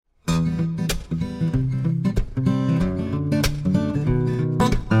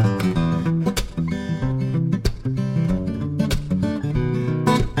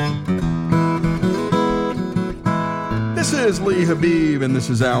is Lee Habib, and this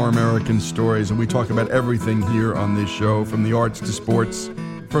is Our American Stories, and we talk about everything here on this show, from the arts to sports,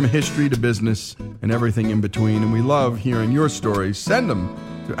 from history to business, and everything in between. And we love hearing your stories. Send them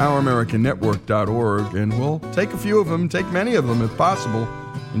to ouramericannetwork.org, and we'll take a few of them, take many of them if possible,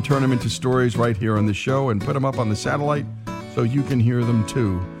 and turn them into stories right here on the show and put them up on the satellite so you can hear them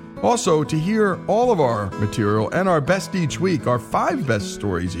too. Also, to hear all of our material and our best each week, our 5 best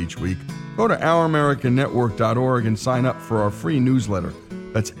stories each week, go to ouramericannetwork.org and sign up for our free newsletter.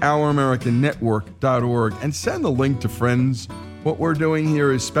 That's ouramericannetwork.org, and send the link to friends. What we're doing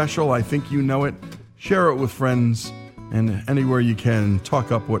here is special. I think you know it. Share it with friends, and anywhere you can,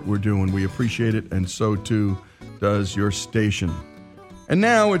 talk up what we're doing. We appreciate it, and so too does your station. And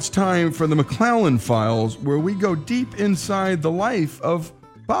now it's time for the McLalan Files, where we go deep inside the life of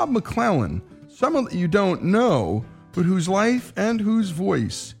Bob McLalan, someone that you don't know, but whose life and whose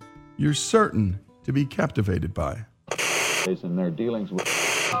voice you're certain to be captivated by. In their dealings with...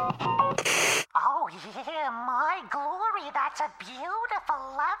 Oh, yeah, my glory. That's a beautiful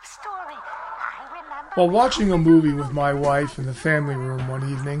love story. I remember... While watching a movie with my wife in the family room one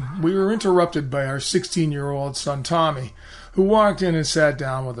evening, we were interrupted by our 16-year-old son Tommy, who walked in and sat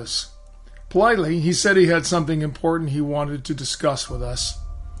down with us. Politely, he said he had something important he wanted to discuss with us.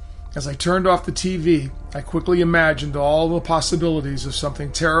 As I turned off the TV, I quickly imagined all the possibilities of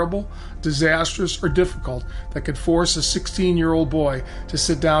something terrible, disastrous, or difficult that could force a 16-year-old boy to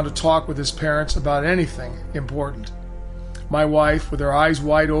sit down to talk with his parents about anything important. My wife, with her eyes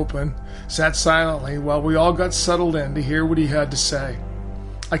wide open, sat silently while we all got settled in to hear what he had to say.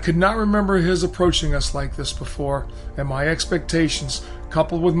 I could not remember his approaching us like this before, and my expectations,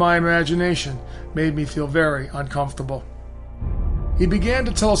 coupled with my imagination, made me feel very uncomfortable. He began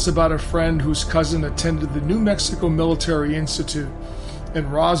to tell us about a friend whose cousin attended the New Mexico Military Institute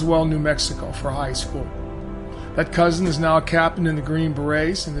in Roswell, New Mexico for high school. That cousin is now a captain in the Green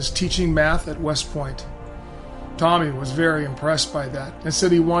Berets and is teaching math at West Point. Tommy was very impressed by that and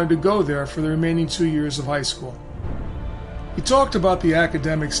said he wanted to go there for the remaining 2 years of high school. He talked about the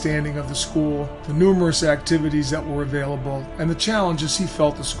academic standing of the school, the numerous activities that were available, and the challenges he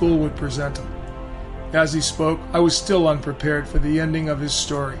felt the school would present him. As he spoke, I was still unprepared for the ending of his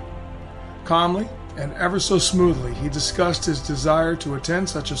story. Calmly and ever so smoothly, he discussed his desire to attend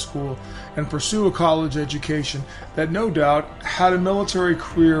such a school and pursue a college education that no doubt had a military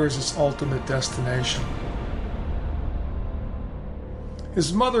career as its ultimate destination.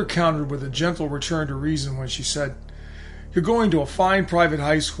 His mother countered with a gentle return to reason when she said, "You're going to a fine private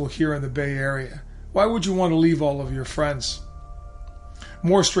high school here in the Bay Area. Why would you want to leave all of your friends?"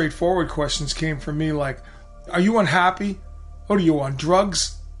 More straightforward questions came from me like, "Are you unhappy? Or are you on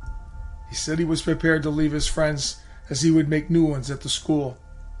drugs?" He said he was prepared to leave his friends as he would make new ones at the school.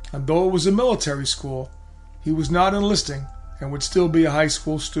 And though it was a military school, he was not enlisting and would still be a high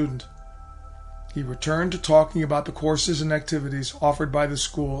school student. He returned to talking about the courses and activities offered by the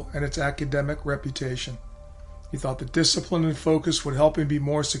school and its academic reputation. He thought that discipline and focus would help him be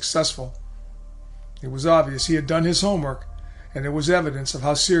more successful. It was obvious he had done his homework, and it was evidence of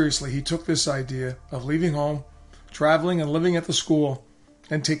how seriously he took this idea of leaving home, traveling and living at the school,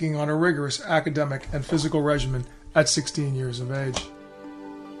 and taking on a rigorous academic and physical regimen at 16 years of age.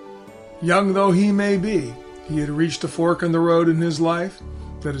 Young though he may be, he had reached a fork in the road in his life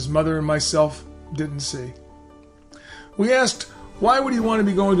that his mother and myself didn't see. We asked, why would he want to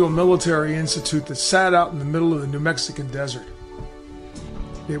be going to a military institute that sat out in the middle of the New Mexican desert?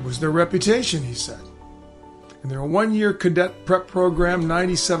 It was their reputation, he said. In their one-year cadet prep program,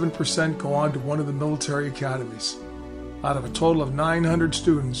 97% go on to one of the military academies. Out of a total of 900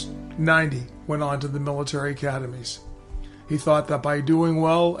 students, 90 went on to the military academies. He thought that by doing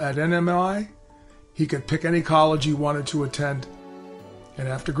well at NMI, he could pick any college he wanted to attend, and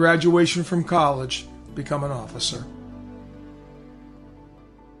after graduation from college, become an officer.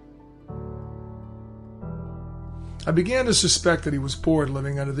 I began to suspect that he was bored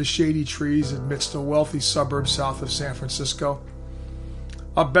living under the shady trees amidst a wealthy suburb south of San Francisco.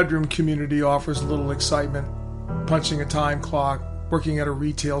 A bedroom community offers little excitement. Punching a time clock, working at a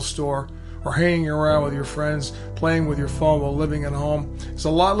retail store, or hanging around with your friends, playing with your phone while living at home is a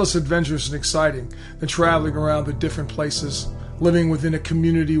lot less adventurous and exciting than traveling around the different places, living within a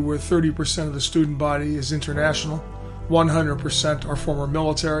community where 30% of the student body is international, 100% are former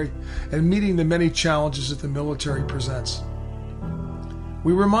military, and meeting the many challenges that the military presents.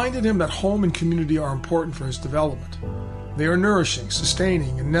 We reminded him that home and community are important for his development. They are nourishing,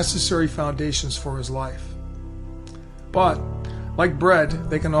 sustaining, and necessary foundations for his life. But, like bread,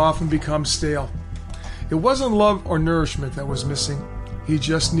 they can often become stale. It wasn't love or nourishment that was missing. He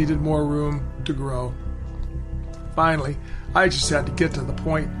just needed more room to grow. Finally, I just had to get to the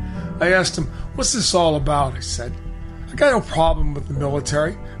point. I asked him, "What's this all about?" I said. "I got no problem with the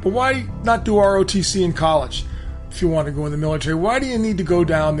military, but why not do ROTC in college? If you want to go in the military, why do you need to go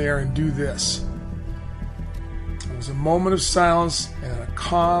down there and do this?" There was a moment of silence, and in a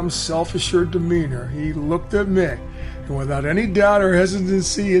calm, self-assured demeanor, he looked at me, and without any doubt or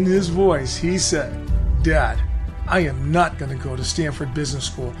hesitancy in his voice, he said, "Dad, I am not going to go to Stanford Business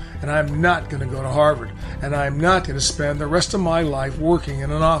School, and I'm not going to go to Harvard, and I'm not going to spend the rest of my life working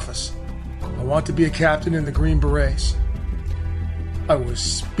in an office. I want to be a captain in the Green Berets." I was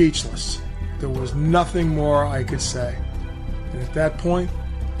speechless. There was nothing more I could say. And at that point,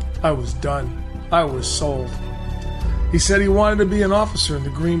 I was done. I was sold. He said he wanted to be an officer in the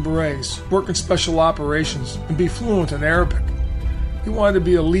Green Berets, work in special operations, and be fluent in Arabic. He wanted to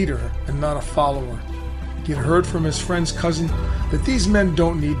be a leader and not a follower. He had heard from his friend's cousin that these men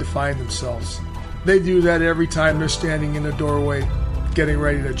don't need to find themselves. They do that every time they're standing in a doorway, getting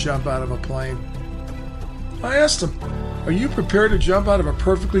ready to jump out of a plane. I asked him, "Are you prepared to jump out of a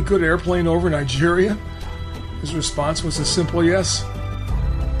perfectly good airplane over Nigeria?" His response was a simple yes.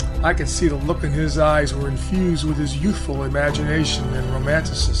 I could see the look in his eyes were infused with his youthful imagination and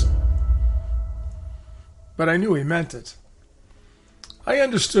romanticism. But I knew he meant it. I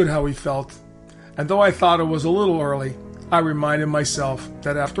understood how he felt, and though I thought it was a little early, I reminded myself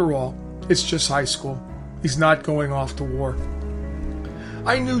that after all, it's just high school. He's not going off to war.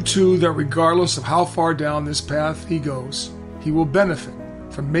 I knew, too, that regardless of how far down this path he goes, he will benefit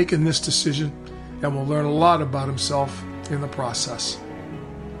from making this decision and will learn a lot about himself in the process.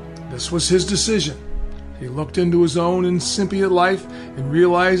 This was his decision. He looked into his own incipient life and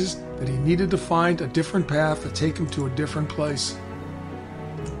realized that he needed to find a different path to take him to a different place.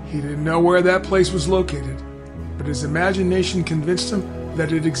 He didn't know where that place was located, but his imagination convinced him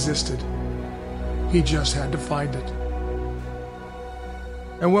that it existed. He just had to find it.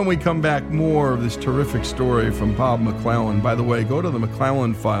 And when we come back, more of this terrific story from Bob McLalan. By the way, go to the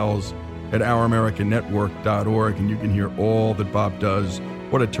McLalan Files at ouramericannetwork.org, and you can hear all that Bob does.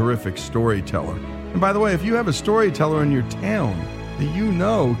 What a terrific storyteller. And by the way, if you have a storyteller in your town that you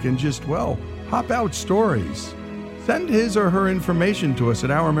know can just, hop out stories, send his or her information to us at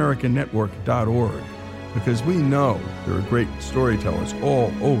ouramericannetwork.org, because we know there are great storytellers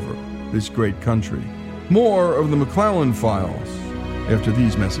all over this great country. More of the McLalan Files after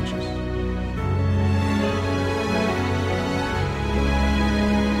these messages.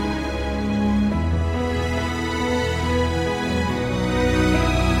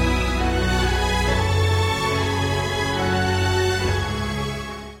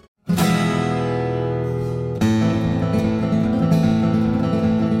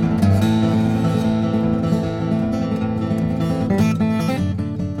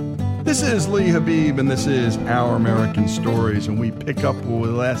 This is Lee Habib, and this is Our American Stories, and we pick up where we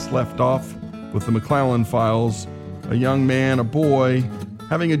last left off with the McLalan Files, a young man, a boy,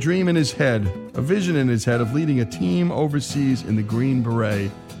 having a dream in his head, a vision in his head of leading a team overseas in the Green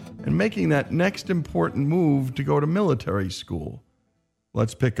Beret and making that next important move to go to military school.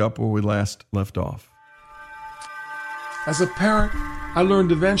 Let's pick up where we last left off. As a parent, I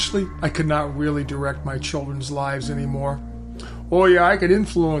learned eventually I could not really direct my children's lives anymore. Oh yeah, I could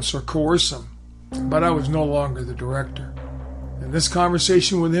influence or coerce him, but I was no longer the director. In this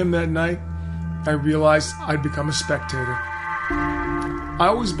conversation with him that night, I realized I'd become a spectator. I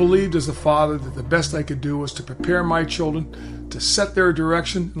always believed as a father that the best I could do was to prepare my children to set their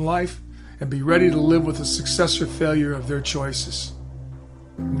direction in life and be ready to live with the success or failure of their choices.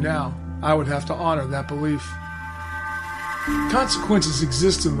 Now, I would have to honor that belief. Consequences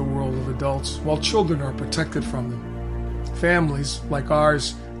exist in the world of adults, while children are protected from them. Families, like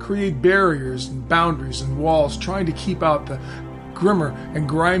ours, create barriers and boundaries and walls, trying to keep out the grimmer and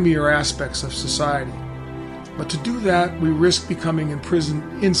grimier aspects of society. But to do that, we risk becoming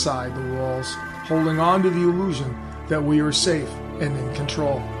imprisoned inside the walls, holding on to the illusion that we are safe and in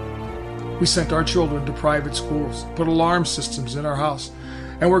control. We sent our children to private schools, put alarm systems in our house,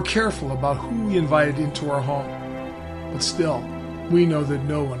 and were careful about who we invited into our home. But still, we know that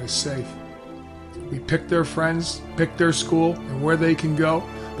no one is safe. We pick their friends, pick their school, and where they can go,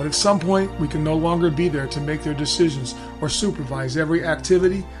 but at some point we can no longer be there to make their decisions or supervise every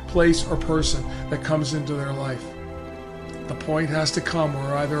activity, place, or person that comes into their life. The point has to come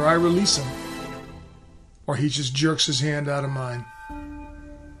where either I release him, or he just jerks his hand out of mine.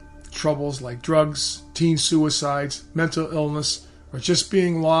 Troubles like drugs, teen suicides, mental illness, or just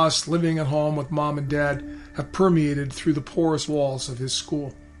being lost living at home with mom and dad have permeated through the porous walls of his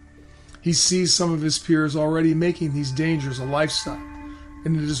school. He sees some of his peers already making these dangers a lifestyle,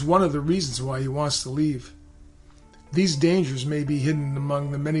 and it is one of the reasons why he wants to leave. these dangers may be hidden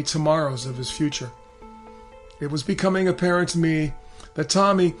among the many tomorrows of his future. It was becoming apparent to me that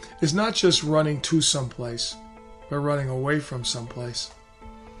Tommy is not just running to someplace, but running away from someplace.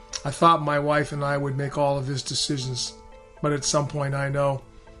 I thought my wife and I would make all of his decisions, but at some point I know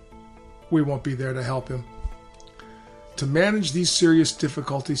we won't be there to help him. To manage these serious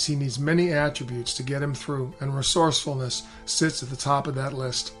difficulties, he needs many attributes to get him through, and resourcefulness sits at the top of that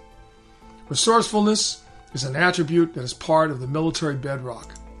list. Resourcefulness is an attribute that is part of the military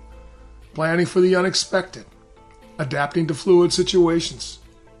bedrock. Planning for the unexpected, adapting to fluid situations,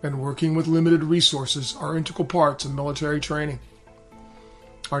 and working with limited resources are integral parts of military training.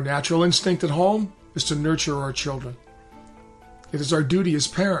 Our natural instinct at home is to nurture our children. It is our duty as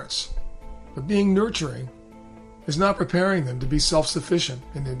parents, but being nurturing is not preparing them to be self-sufficient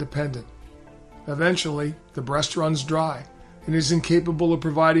and independent. Eventually, the breast runs dry and is incapable of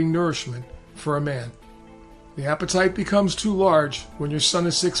providing nourishment for a man. The appetite becomes too large when your son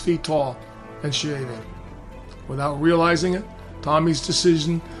is 6 feet tall and shaving. Without realizing it, Tommy's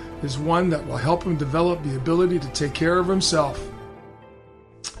decision is one that will help him develop the ability to take care of himself.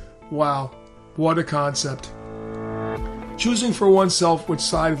 Wow, what a concept. Choosing for oneself which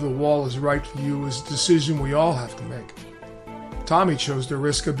side of the wall is right for you is a decision we all have to make. Tommy chose the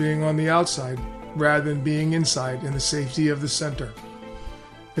risk of being on the outside rather than being inside in the safety of the center.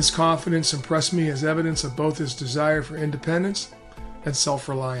 His confidence impressed me as evidence of both his desire for independence and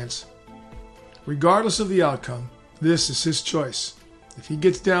self-reliance. Regardless of the outcome, this is his choice. If he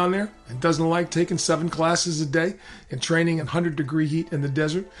gets down there and doesn't like taking 7 classes a day and training in 100-degree heat in the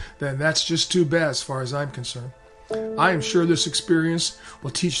desert, then that's just too bad as far as I'm concerned. I am sure this experience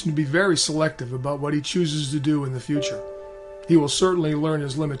will teach him to be very selective about what he chooses to do in the future. He will certainly learn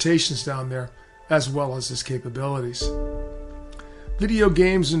his limitations down there, as well as his capabilities. Video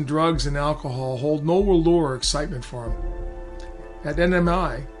games and drugs and alcohol hold no allure or excitement for him. At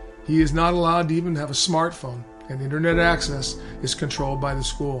NMI, he is not allowed to even have a smartphone, and internet access is controlled by the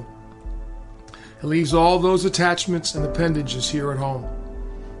school. He leaves all those attachments and appendages here at home.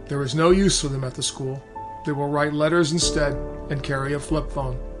 There is no use for them at the school. They will write letters instead and carry a flip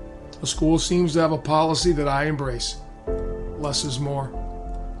phone. The school seems to have a policy that I embrace. Less is more.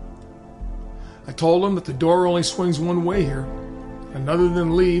 I told him that the door only swings one way here, and other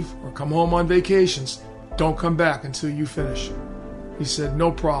than leave or come home on vacations, don't come back until you finish. He said,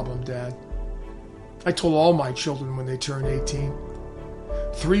 "No problem, Dad." I told all my children when they turn 18,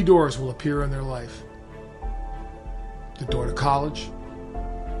 3 doors will appear in their life. The door to college,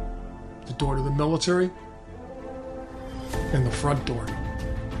 the door to the military, and the front door.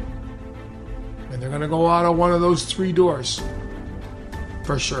 And they're going to go out of one of those 3 doors,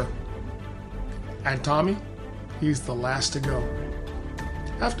 for sure. And Tommy, he's the last to go.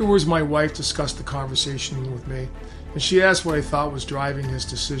 Afterwards, my wife discussed the conversation with me, and she asked what I thought was driving his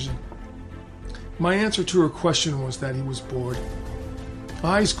decision. My answer to her question was that he was bored. A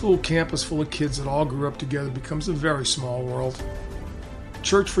high school campus full of kids that all grew up together becomes a very small world.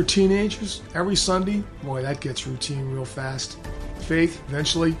 Church for teenagers every Sunday, boy, that gets routine real fast. Faith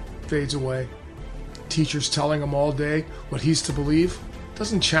eventually fades away. Teachers telling him all day what he's to believe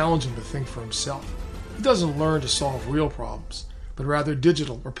doesn't challenge him to think for himself. He doesn't learn to solve real problems, but rather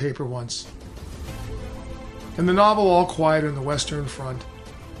digital or paper ones. In the novel All Quiet on the Western Front,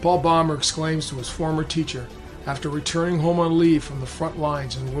 Paul Baumer exclaims to his former teacher after returning home on leave from the front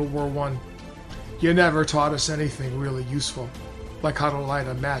lines in World War I, "You never taught us anything really useful, like how to light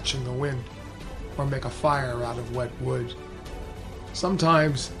a match in the wind or make a fire out of wet wood."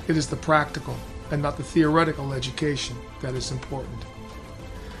 Sometimes it is the practical and not the theoretical education that is important.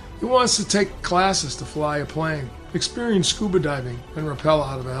 He wants to take classes to fly a plane, experience scuba diving and rappel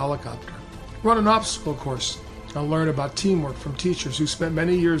out of a helicopter, run an obstacle course, and learn about teamwork from teachers who spent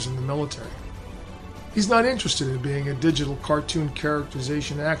many years in the military. He's not interested in being a digital cartoon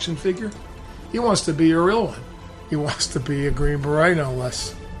characterization action figure. He wants to be a real one. He wants to be a Green Beret, no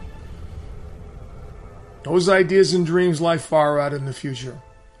less. Those ideas and dreams lie far out in the future.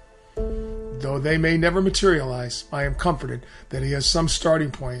 Though they may never materialize, I am comforted that he has some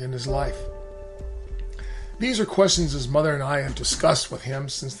starting point in his life. These are questions his mother and I have discussed with him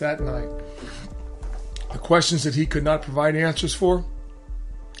since that night. The questions that he could not provide answers for,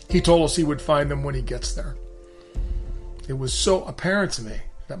 he told us he would find them when he gets there. It was so apparent to me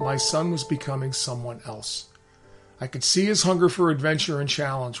that my son was becoming someone else. I could see his hunger for adventure and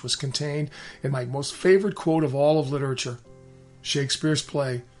challenge was contained in my most favorite quote of all of literature, Shakespeare's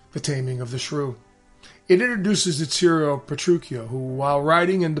play, The Taming of the Shrew. It introduces its hero, Petruchio, who, while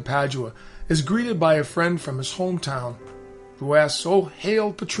riding into Padua, is greeted by a friend from his hometown, who asks, "Oh,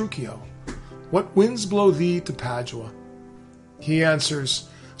 hail, Petruchio! "What winds blow thee to Padua?" He answers,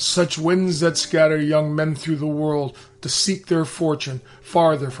 "Such winds that scatter young men through the world to seek their fortune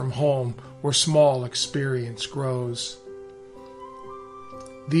farther from home, where small experience grows."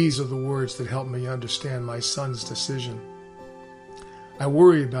 These are the words that help me understand my son's decision. I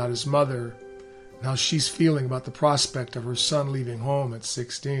worry about his mother and how she's feeling about the prospect of her son leaving home at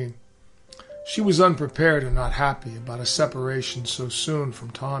 16. She was unprepared and not happy about a separation so soon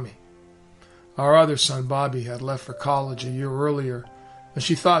from Tommy. Our other son, Bobby, had left for college a year earlier, and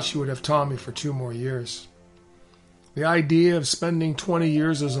she thought she would have Tommy for 2 more years. The idea of spending 20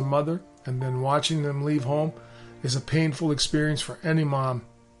 years as a mother and then watching them leave home is a painful experience for any mom.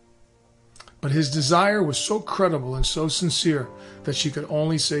 But his desire was so credible and so sincere that she could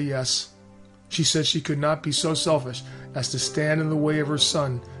only say yes. She said she could not be so selfish as to stand in the way of her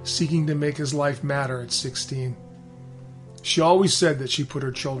son seeking to make his life matter at 16. She always said that she put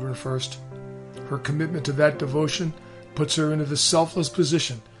her children first. Her commitment to that devotion puts her into the selfless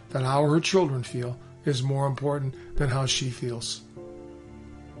position that how her children feel is more important than how she feels.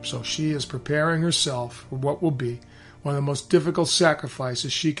 So she is preparing herself for what will be one of the most difficult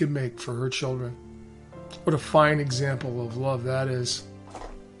sacrifices she could make for her children. What a fine example of love that is.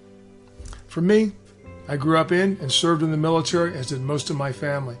 For me, I grew up in and served in the military, as did most of my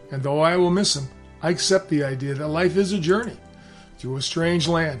family, and though I will miss them, I accept the idea that life is a journey through a strange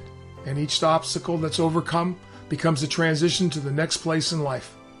land, and each obstacle that's overcome becomes a transition to the next place in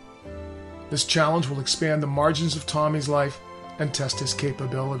life. This challenge will expand the margins of Tommy's life and test his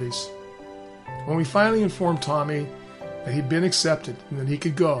capabilities. When we finally informed Tommy that he'd been accepted and that he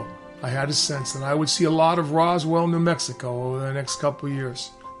could go, I had a sense that I would see a lot of Roswell, New Mexico over the next couple of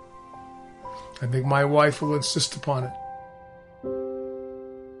years. I think my wife will insist upon it.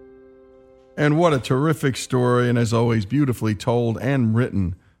 And what a terrific story, and as always, beautifully told and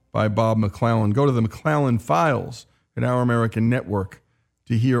written by Bob McLalan. Go to the McLalan Files at Our American Network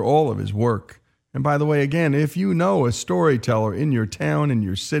to hear all of his work. And by the way, again, if you know a storyteller in your town, in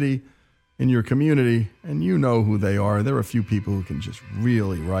your city, in your community, and you know who they are, there are a few people who can just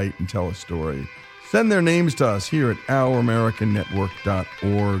really write and tell a story. Send their names to us here at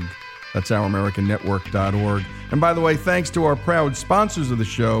OurAmericanNetwork.org. That's OurAmericanNetwork.org. And by the way, thanks to our proud sponsors of the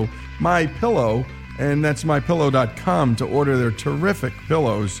show, MyPillow, and that's MyPillow.com to order their terrific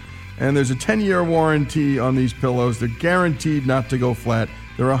pillows. And there's a 10-year warranty on these pillows. They're guaranteed not to go flat.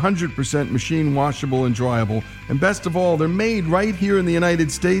 They're 100% machine washable and dryable. And best of all, they're made right here in the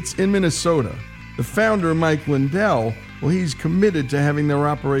United States in Minnesota. The founder, Mike Lindell, well, he's committed to having their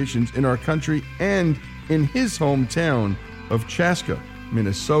operations in our country and in his hometown of Chaska,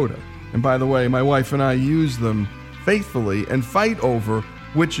 Minnesota. And by the way, my wife and I use them faithfully and fight over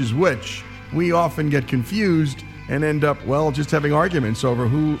which is which. We often get confused and end up, well, just having arguments over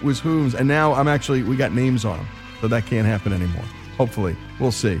who was whose. And now we got names on them. So that can't happen anymore. Hopefully.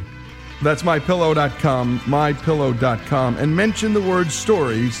 We'll see. That's MyPillow.com, MyPillow.com. And mention the word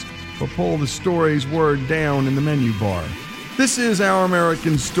stories or pull the stories word down in the menu bar. This is Our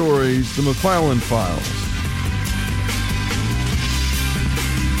American Stories, the McLalan Files.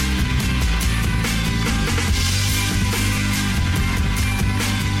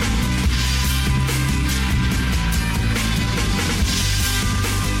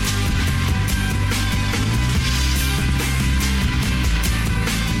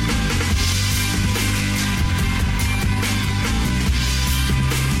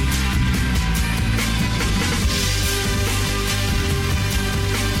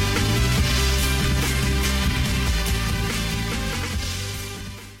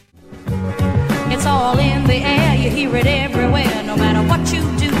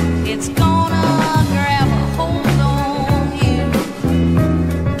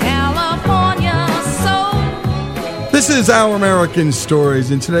 This is Our American Stories,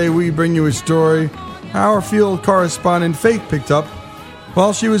 and today we bring you a story our field correspondent Faith picked up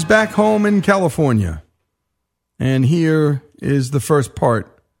while she was back home in California. And here is the first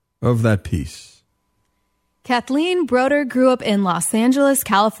part of that piece. Kathleen Broder grew up in Los Angeles,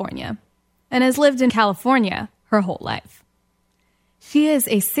 California, and has lived in California her whole life. She is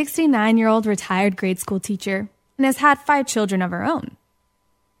a 69-year-old retired grade school teacher and has had 5 children of her own.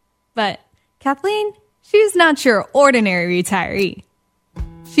 But Kathleen, she's not your ordinary retiree.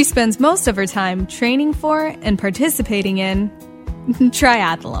 She spends most of her time training for and participating in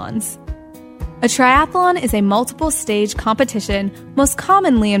triathlons. A triathlon is a multiple-stage competition most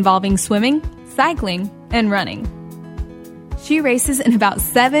commonly involving swimming, cycling, and running. She races in about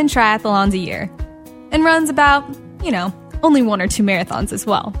 7 triathlons a year and runs about, only 1 or 2 marathons as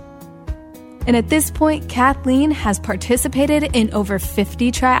well. And at this point, Kathleen has participated in over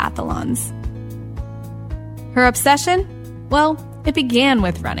 50 triathlons. Her obsession? Well, it began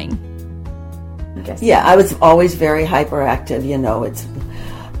with running. Yeah, I was always very hyperactive. It's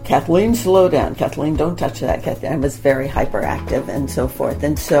Kathleen, slow down. Kathleen, don't touch that. Kathleen. I was very hyperactive and so forth.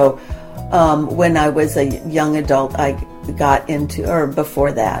 And so when I was a young adult, I got into, or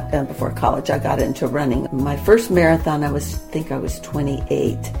before that, before college, I got into running. My first marathon, I think I was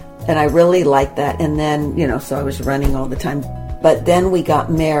 28. And I really liked that. And then, so I was running all the time. But then we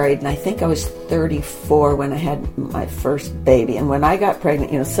got married, and I think I was 34 when I had my first baby. And when I got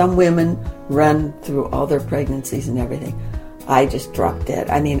pregnant, some women run through all their pregnancies and everything. I just dropped dead.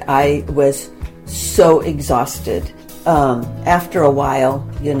 I mean, I was so exhausted. After a while,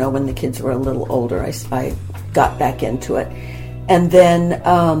 when the kids were a little older, I got back into it. And then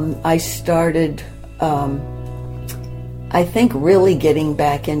I started, I think, really getting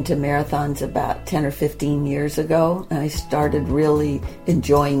back into marathons about 10 or 15 years ago. And I started really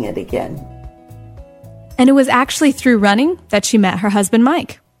enjoying it again. And it was actually through running that she met her husband,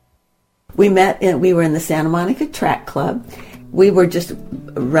 Mike. We were in the Santa Monica Track Club. We were just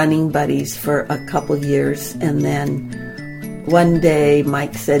running buddies for a couple years. And then one day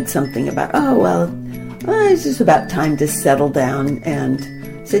Mike said something about, it's just about time to settle down. And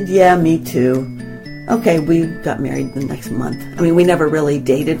I said, yeah, me too. Okay, we got married the next month. I mean, we never really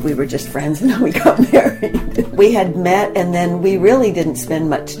dated. We were just friends, and then we got married. We had met, and then we really didn't spend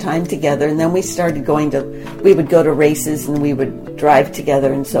much time together. And then we started we would go to races, and we would drive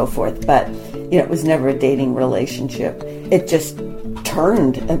together and so forth. But, it was never a dating relationship. It just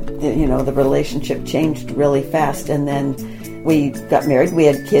turned, the relationship changed really fast. And then we got married. We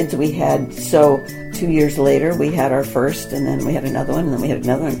had kids. 2 years later, we had our first, and then we had another one, and then we had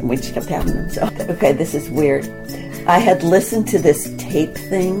another one, and we just kept having them. So, okay, this is weird. I had listened to this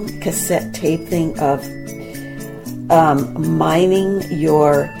cassette tape thing of mining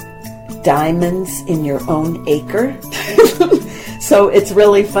your diamonds in your own acre. So it's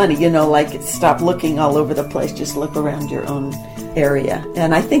really funny, stop looking all over the place, just look around your own area.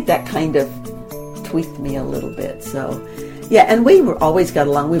 And I think that kind of tweaked me a little bit, so... Yeah, and we always got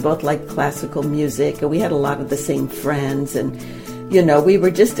along. We both liked classical music, and we had a lot of the same friends. And, we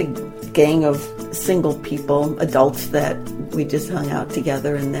were just a gang of single people, adults, that we just hung out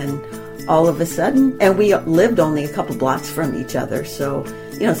together. And then all of a sudden, and we lived only a couple blocks from each other. So,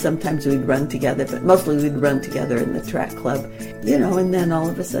 sometimes we'd run together, but mostly we'd run together in the track club, and then all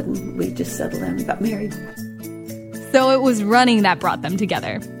of a sudden we just settled down and got married. So it was running that brought them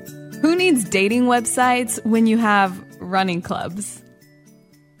together. Who needs dating websites when you have running clubs?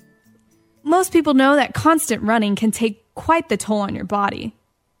 Most people know that constant running can take quite the toll on your body.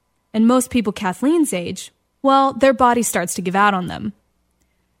 And most people Kathleen's age, well, their body starts to give out on them.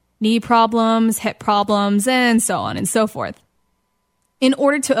 Knee problems, hip problems, and so on and so forth. In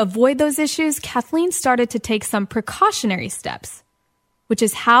order to avoid those issues, Kathleen started to take some precautionary steps, which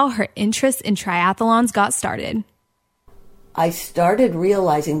is how her interest in triathlons got started. I started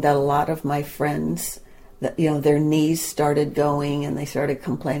realizing that a lot of my friends, their knees started going and they started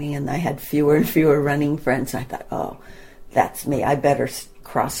complaining, and I had fewer and fewer running friends. I thought, oh, that's me. I better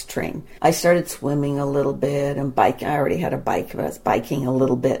cross-train. I started swimming a little bit and biking. I already had a bike, but I was biking a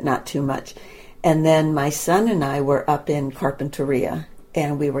little bit, not too much. And then my son and I were up in Carpinteria,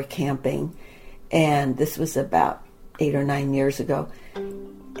 and we were camping. And this was about 8 or 9 years ago.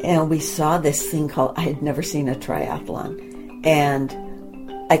 And we saw this thing called, I had never seen a triathlon. And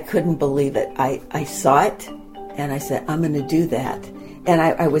I couldn't believe it. I saw it, and I said, I'm going to do that. And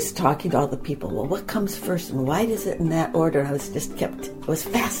I was talking to all the people, well, what comes first, and why does it in that order? And I was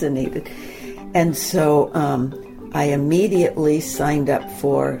fascinated. And so I immediately signed up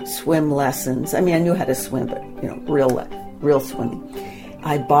for swim lessons. I mean, I knew how to swim, but, real swimming.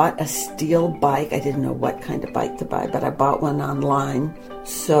 I bought a steel bike. I didn't know what kind of bike to buy, but I bought one online.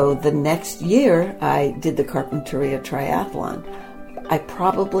 So the next year, I did the Carpinteria Triathlon. I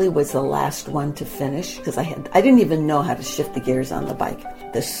probably was the last one to finish because I didn't even know how to shift the gears on the bike.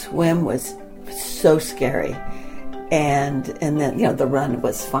 The swim was so scary. And then, the run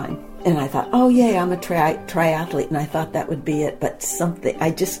was fine. And I thought, oh, yay, I'm a triathlete. And I thought that would be it. But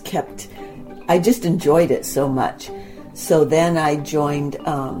I just enjoyed it so much. So then I joined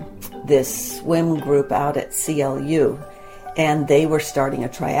this swim group out at CLU, and they were starting a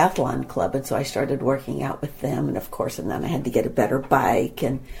triathlon club, and so I started working out with them, and then I had to get a better bike,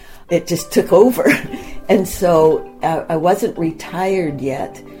 and it just took over. And so I wasn't retired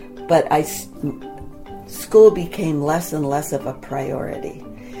yet, but school became less and less of a priority.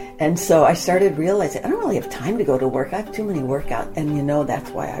 And so I started realizing I don't really have time to go to work. I have too many workouts. And that's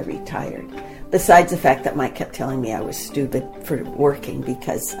why I retired. Besides the fact that Mike kept telling me I was stupid for working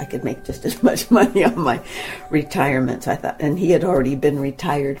because I could make just as much money on my retirement. So I thought, and he had already been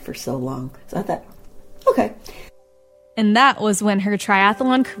retired for so long. So I thought, okay. And that was when her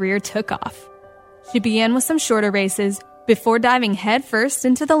triathlon career took off. She began with some shorter races before diving headfirst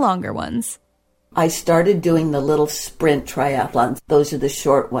into the longer ones. I started doing the little sprint triathlons. Those are the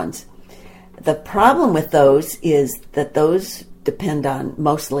short ones. The problem with those is that those depend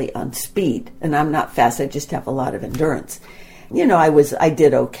mostly on speed. And I'm not fast, I just have a lot of endurance. I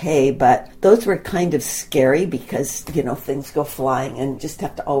did okay, but those were kind of scary because, things go flying and just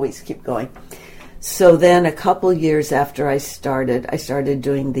have to always keep going. So then a couple years after I started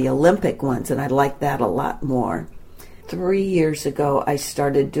doing the Olympic ones, and I liked that a lot more. 3 years ago, I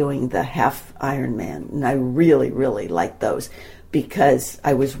started doing the half Ironman, and I really, really liked those because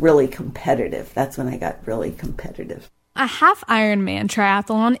I was really competitive. That's when I got really competitive. A half Ironman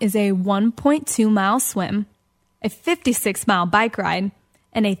triathlon is a 1.2-mile swim, a 56-mile bike ride,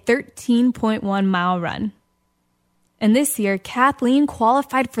 and a 13.1-mile run. And this year, Kathleen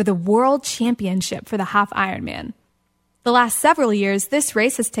qualified for the World Championship for the half Ironman. The last several years, this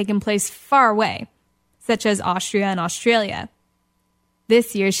race has taken place far away, such as Austria and Australia.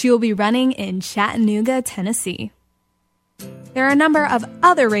 This year, she will be running in Chattanooga, Tennessee. There are a number of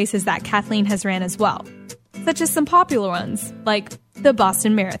other races that Kathleen has ran as well, such as some popular ones, like the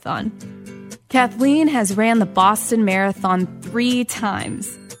Boston Marathon. Kathleen has ran the Boston Marathon 3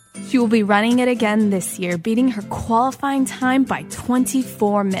 times. She will be running it again this year, beating her qualifying time by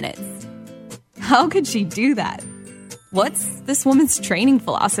 24 minutes. How could she do that? What's this woman's training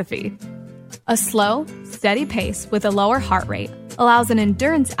philosophy? A slow, steady pace with a lower heart rate allows an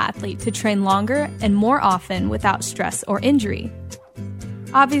endurance athlete to train longer and more often without stress or injury.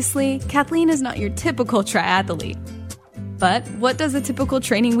 Obviously, Kathleen is not your typical triathlete. But what does a typical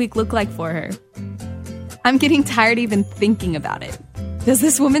training week look like for her? I'm getting tired even thinking about it. Does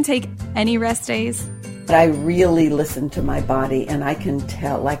this woman take any rest days? But I really listen to my body, and I can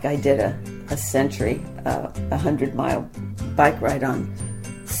tell, like I did a century, 100-mile bike ride on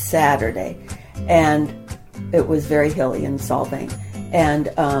Saturday, and it was very hilly in Solvang, and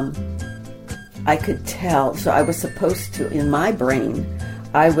I could tell. So I was supposed to, in my brain,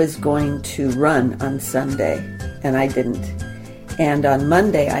 I was going to run on Sunday, and I didn't. And on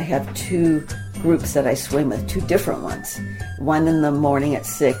Monday, I have 2 groups that I swim with, 2 different ones. One in the morning at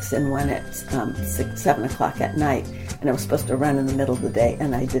 6 and one at 7 o'clock at night. And I was supposed to run in the middle of the day,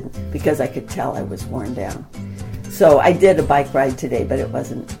 and I didn't because I could tell I was worn down. So I did a bike ride today, but it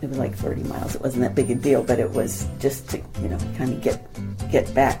was like 30 miles. It wasn't that big a deal, but it was just to, kind of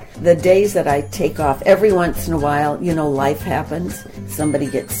get back. The days that I take off, every once in a while, life happens.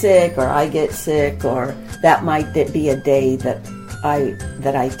 Somebody gets sick, or I get sick, or that might be a day that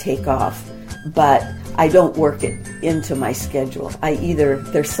I take off. But I don't work it into my schedule.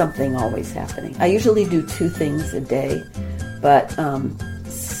 There's something always happening. I usually do 2 things a day, but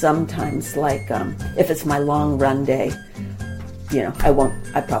sometimes, like if it's my long run day,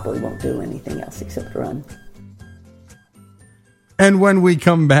 I probably won't do anything else except run. And when we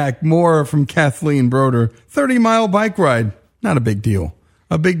come back, more from Kathleen Broder. 30-mile bike ride, not a big deal.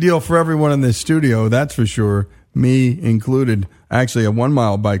 A big deal for everyone in this studio, that's for sure, me included. Actually, a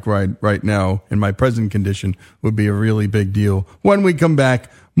 1-mile bike ride right now in my present condition would be a really big deal. When we come back,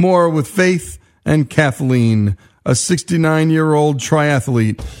 more with Faith and Kathleen, a 69-year-old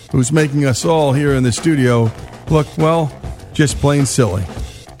triathlete who's making us all here in the studio look, well, just plain silly.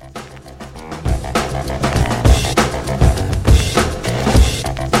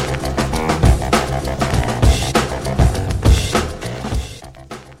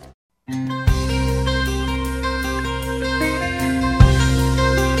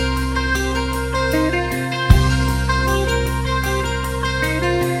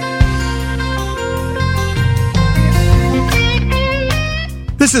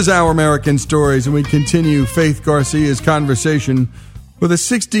 This is Our American Stories, and we continue Faith Garcia's conversation with a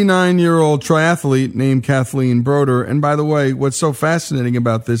 69-year-old triathlete named Kathleen Broder. And by the way, what's so fascinating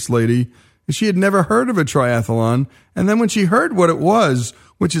about this lady is she had never heard of a triathlon. And then when she heard what it was,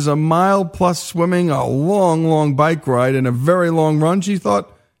 which is a mile-plus swimming, a long, long bike ride, and a very long run, she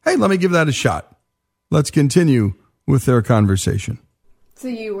thought, hey, let me give that a shot. Let's continue with their conversation. So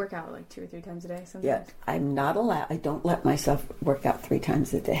you work out like 2 or 3 times a day sometimes? Yeah, I'm not allowed. I don't let myself work out 3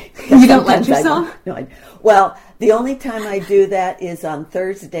 times a day. You don't let yourself? No. Well, the only time I do that is on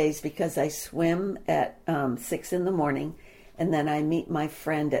Thursdays because I swim at 6 in the morning, And then I meet my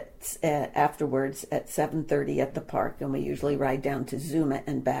friend afterwards at 7:30 at the park, and we usually ride down to Zuma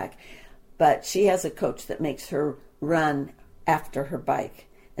and back. But she has a coach that makes her run after her bike.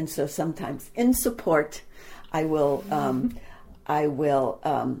 And so sometimes in support, I will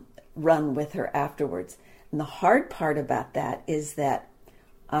run with her afterwards. And the hard part about that is that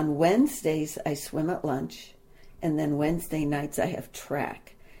on Wednesdays I swim at lunch, and then Wednesday nights I have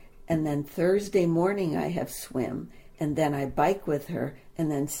track, and then Thursday morning I have swim, and then I bike with her, and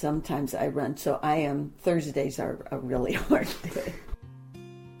then sometimes I run. So Thursdays are a really hard day.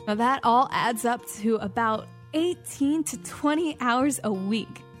 Now that all adds up to about 18 to 20 hours a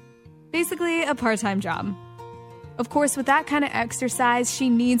week. Basically a part-time job. Of course, with that kind of exercise, she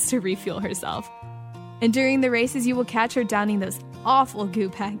needs to refuel herself. And during the races, you will catch her downing those awful goo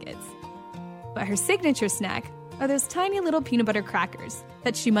packets. But her signature snack are those tiny little peanut butter crackers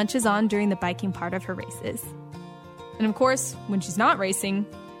that she munches on during the biking part of her races. And of course, when she's not racing,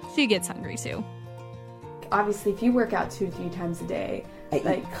 she gets hungry too. Obviously, if you work out 2 to 3 times a day, I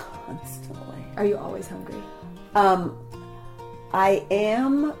eat constantly. Are you always hungry? I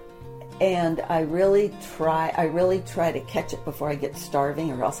am, and I really try to catch it before I get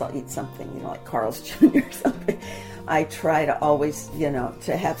starving, or else I'll eat something, like Carl's Jr. or something. I try to always,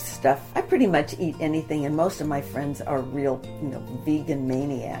 to have stuff. I pretty much eat anything, and most of my friends are real, vegan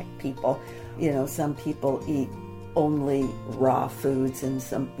maniac people. Some people eat only raw foods, and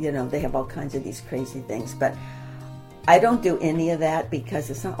some, they have all kinds of these crazy things. But I don't do any of that because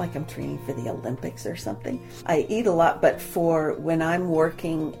it's not like I'm training for the Olympics or something. I eat a lot, but for when I'm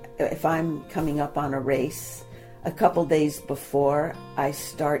working, if I'm coming up on a race, a couple days before, I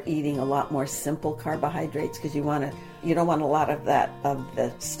start eating a lot more simple carbohydrates, because you don't want a lot of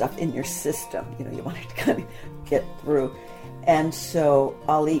the stuff in your system. You want it to kind of get through. And so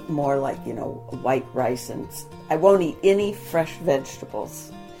I'll eat more like, white rice, and I won't eat any fresh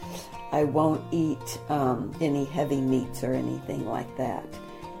vegetables. I won't eat any heavy meats or anything like that,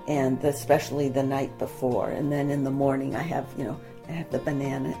 and especially the night before. And then in the morning, I have the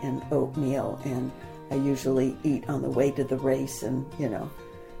banana and oatmeal, and I usually eat on the way to the race. And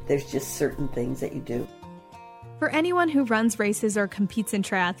there's just certain things that you do. For anyone who runs races or competes in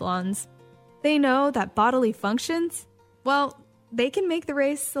triathlons, they know that bodily functions, well, they can make the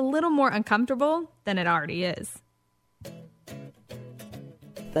race a little more uncomfortable than it already is.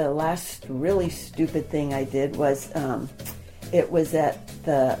 The last really stupid thing I did was, it was at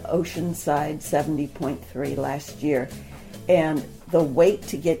the Oceanside 70.3 last year, and the wait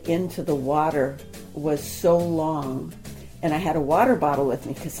to get into the water was so long, and I had a water bottle with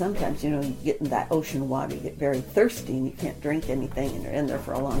me, because sometimes, you get in that ocean water, you get very thirsty, and you can't drink anything, and you're in there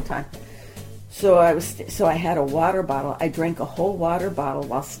for a long time. So I had a water bottle. I drank a whole water bottle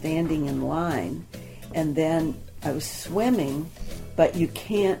while standing in line, and then I was swimming. But you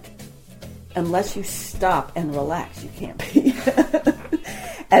can't, unless you stop and relax, you can't pee.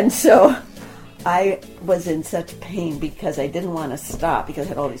 And so I was in such pain because I didn't want to stop, because I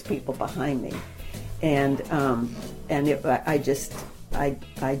had all these people behind me, and I just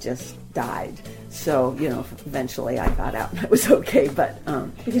died. So eventually I got out and I was okay. But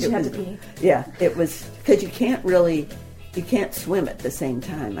because you had to pee. Yeah, it was because you can't swim at the same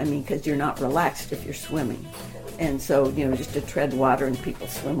time. I mean, because you're not relaxed if you're swimming. And so, just to tread water and people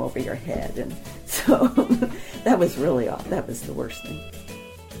swim over your head. And so that was the worst thing.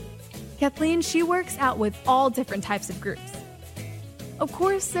 Kathleen, she works out with all different types of groups. Of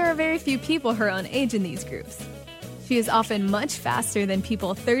course, there are very few people her own age in these groups. She is often much faster than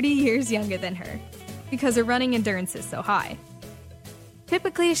people 30 years younger than her, because her running endurance is so high.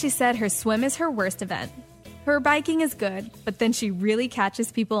 Typically, she said her swim is her worst event. Her biking is good, but then she really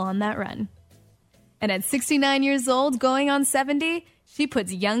catches people on that run. And at 69 years old, going on 70, she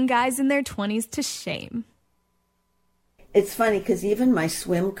puts young guys in their 20s to shame. It's funny, because even my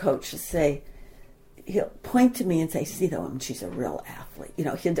swim coach will say, he'll point to me and say, see, though, she's a real athlete.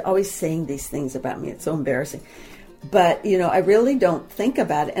 He's always saying these things about me. It's so embarrassing. But, I really don't think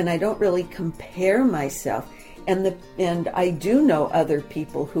about it, and I don't really compare myself. And I do know other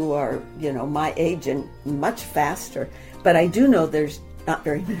people who are, my age and much faster, but I do know there's not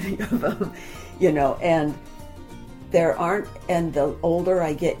very many of them. And there aren't, and the older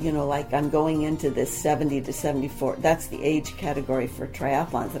I get, like I'm going into this 70 to 74, that's the age category for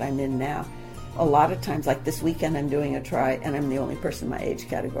triathlons that I'm in now. A lot of times, like this weekend, I'm doing a tri, and I'm the only person in my age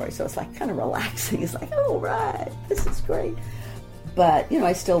category, so it's like kind of relaxing. It's like, oh, right, this is great. But,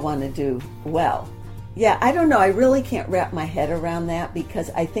 I still want to do well. Yeah, I don't know, I really can't wrap my head around that,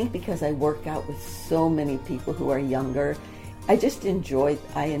 because I work out with so many people who are younger, I enjoy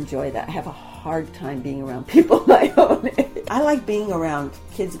that. I have a hard time being around people my own age. I like being around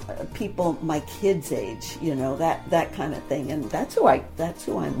kids, people my kids' age, that kind of thing, and that's who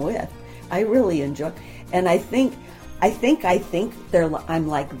I'm with. I really enjoy, and I think I'm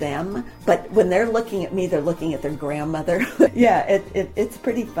like them, but when they're looking at me, they're looking at their grandmother. Yeah, it's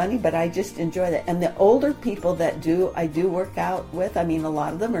pretty funny, but I just enjoy that. And the older people that I do work out with, I mean, a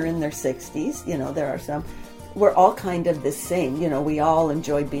lot of them are in their 60s. There are some. We're all kind of the same. We all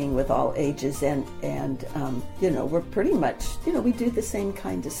enjoy being with all ages, and we're pretty much, we do the same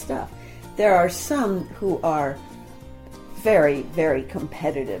kind of stuff. There are some who are very, very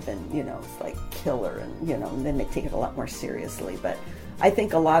competitive and, it's like killer and, and then they take it a lot more seriously. But I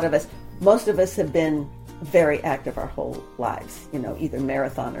think most of us have been very active our whole lives, either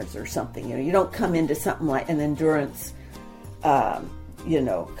marathoners or something. You don't come into something like an endurance,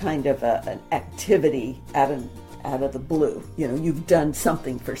 kind of an activity out of the blue. You've done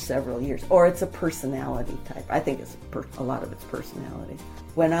something for several years, or it's a personality type. I think it's a lot of it's personality.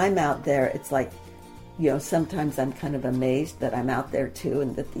 When I'm out there, it's like, sometimes I'm kind of amazed that I'm out there too,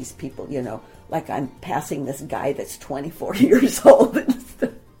 and that these people, like I'm passing this guy that's 24 years old, and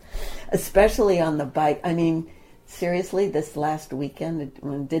stuff. Especially on the bike. I mean, seriously, this last weekend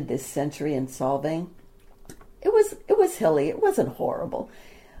when I did this century in Solvang, it was hilly. It wasn't horrible.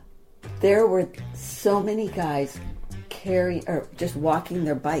 There were so many guys just walking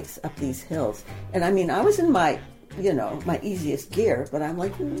their bikes up these hills, and I mean, I was in my easiest gear, but I'm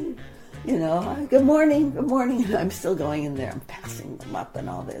like, good morning, and I'm still going in there. I'm passing them up and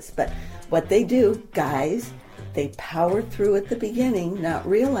all this. But what they do, guys, they power through at the beginning, not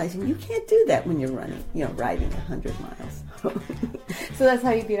realizing you can't do that when you're running, riding 100 miles. So that's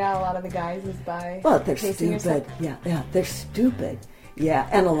how you beat out a lot of the guys, is by they're stupid. Yeah, they're stupid. Yeah,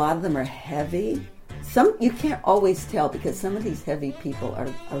 and a lot of them are heavy. Some you can't always tell because some of these heavy people are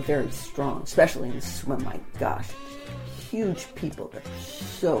very strong, especially in the swim. My gosh, huge people. They're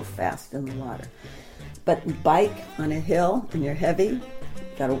so fast in the water. But bike on a hill and you're heavy, you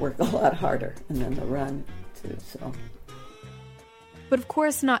got to work a lot harder. And then the run too. So. But of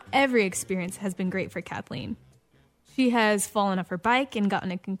course, not every experience has been great for Kathleen. She has fallen off her bike and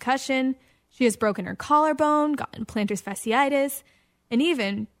gotten a concussion. She has broken her collarbone, gotten plantar fasciitis, and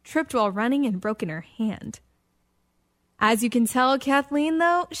even tripped while running and broken her hand. As you can tell, Kathleen,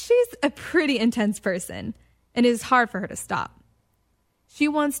 though, she's a pretty intense person, and it is hard for her to stop. She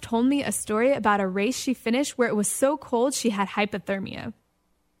once told me a story about a race she finished where it was so cold she had hypothermia.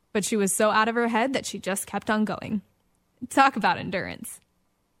 But she was so out of her head that she just kept on going. Talk about endurance.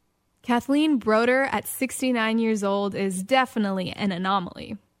 Kathleen Broder, at 69 years old, is definitely an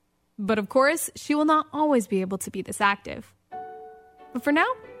anomaly. But of course, she will not always be able to be this active. But for now,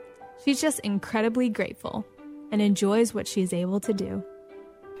 she's just incredibly grateful and enjoys what she's able to do.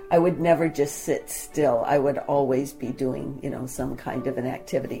 I would never just sit still. I would always be doing, some kind of an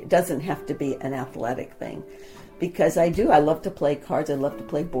activity. It doesn't have to be an athletic thing. Because I love to play cards. I love to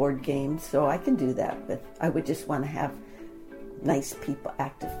play board games. So I can do that. But I would just want to have nice people,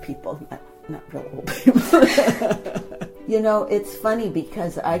 active people, not real old people. It's funny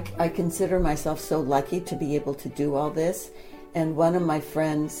because I consider myself so lucky to be able to do all this. And one of my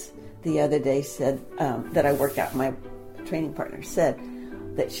friends the other day said, that I work out, my training partner said,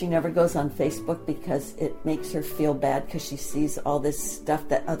 that she never goes on Facebook because it makes her feel bad because she sees all this stuff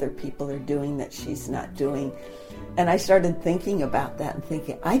that other people are doing that she's not doing. And I started thinking about that and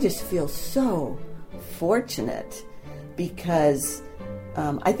thinking, I just feel so fortunate because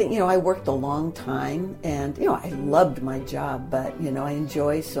I think, I worked a long time and, I loved my job, but, I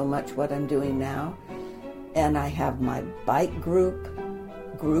enjoy so much what I'm doing now. And I have my bike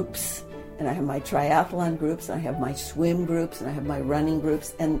groups, and I have my triathlon groups, and I have my swim groups, and I have my running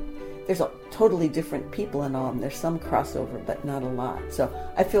groups, and there's totally different people in all of them. There's some crossover, but not a lot. So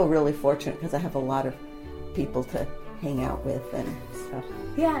I feel really fortunate because I have a lot of people to hang out with and stuff.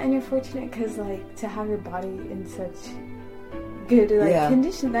 Yeah, and you're fortunate because, to have your body in such good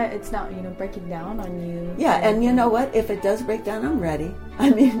condition that it's not, breaking down on you. Yeah, and you know what? If it does break down, I'm ready. I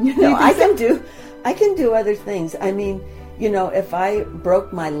mean, I can do other things. I mean, if I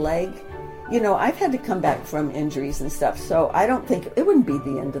broke my leg, I've had to come back from injuries and stuff, so I don't think it wouldn't be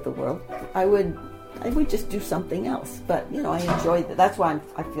the end of the world. I would just do something else, but I enjoy that. That's why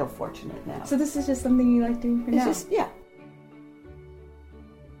I feel fortunate now. So this is just something you like doing for now? Yeah.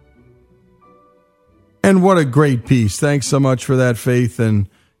 And what a great piece. Thanks so much for that, Faith. And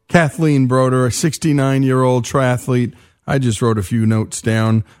Kathleen Broder, a 69-year-old triathlete. I just wrote a few notes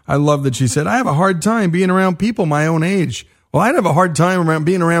down. I love that she said, I have a hard time being around people my own age. Well, I'd have a hard time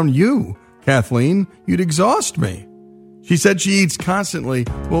being around you, Kathleen. You'd exhaust me. She said she eats constantly.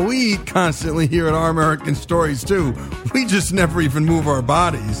 Well, we eat constantly here at Our American Stories, too. We just never even move our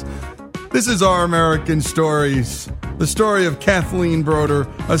bodies. This is Our American Stories, the story of Kathleen Broder,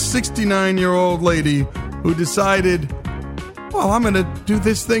 a 69-year-old lady who decided, well, I'm going to do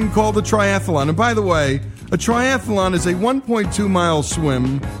this thing called a triathlon. And by the way, a triathlon is a 1.2-mile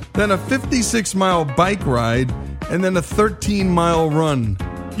swim, then a 56-mile bike ride, and then a 13-mile run.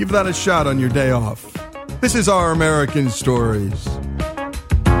 Give that a shot on your day off. This is Our American Stories.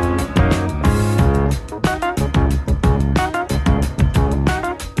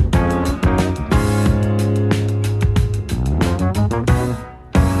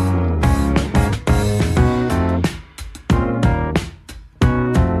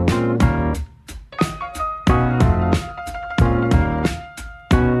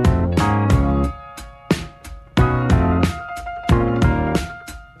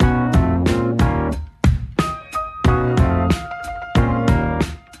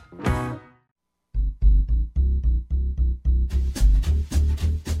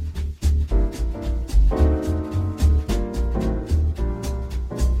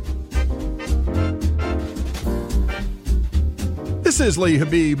 This is Lee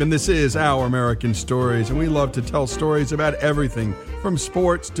Habib, and this is Our American Stories, and we love to tell stories about everything, from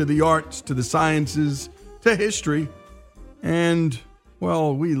sports to the arts to the sciences to history. And,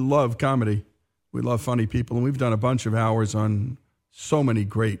 well, we love comedy. We love funny people, and we've done a bunch of hours on so many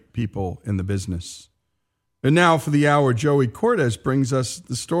great people in the business. And now for the hour, Joey Cordes brings us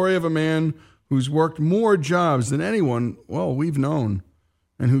the story of a man who's worked more jobs than anyone, well, we've known,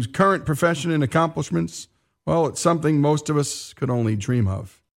 and whose current profession and accomplishments, well, it's something most of us could only dream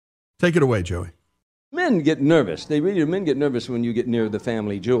of. Take it away, Joey. Men get nervous. Men get nervous when you get near the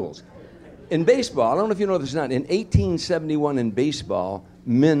family jewels. In baseball, I don't know if you know this or not, in 1871 in baseball,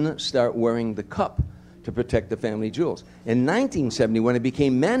 men start wearing the cup to protect the family jewels. In 1971, it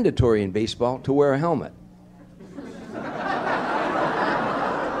became mandatory in baseball to wear a helmet.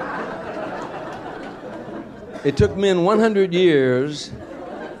 It took men 100 years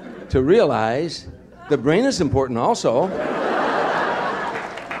to realize the brain is important also.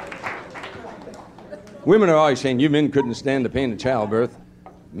 Women are always saying, you men couldn't stand the pain of childbirth.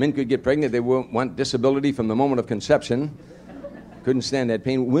 Men could get pregnant, they won't want disability from the moment of conception. Couldn't stand that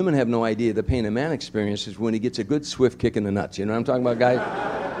pain. Women have no idea the pain a man experiences when he gets a good swift kick in the nuts. You know what I'm talking about,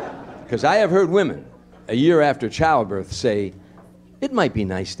 guys? Because I have heard women, a year after childbirth, say, it might be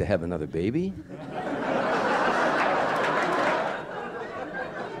nice to have another baby.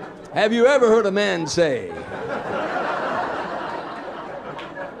 Have you ever heard a man say,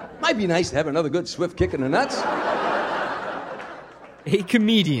 might be nice to have another good swift kick in the nuts? A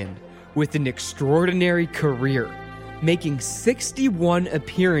comedian with an extraordinary career, making 61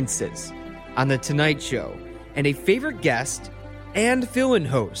 appearances on The Tonight Show, and a favorite guest and fill-in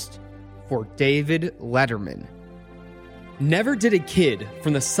host for David Letterman. Never did a kid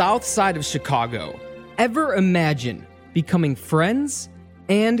from the south side of Chicago ever imagine becoming friends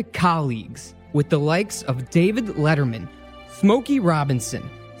and colleagues with the likes of David Letterman, Smokey Robinson,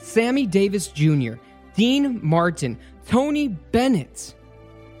 Sammy Davis Jr., Dean Martin, Tony Bennett,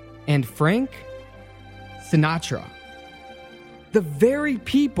 and Frank Sinatra. The very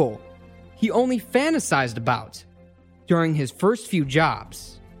people he only fantasized about during his first few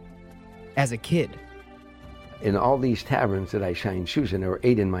jobs as a kid. In all these taverns that I shined shoes, and there were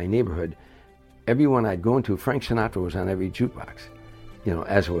 8 in my neighborhood, everyone I'd go into, Frank Sinatra was on every jukebox. You know,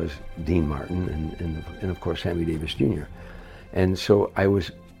 as was Dean Martin and of course Sammy Davis Jr. And so I was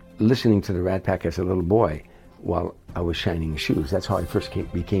listening to the Rat Pack as a little boy while I was shining shoes. That's how I first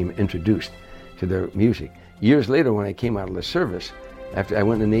became introduced to their music. Years later, when I came out of the service, after I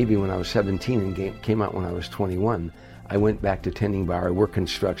went in the Navy when I was 17 and came out when I was 21, I went back to tending bar. I worked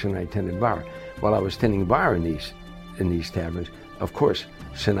construction, I tended bar. While I was tending bar in these taverns, of course,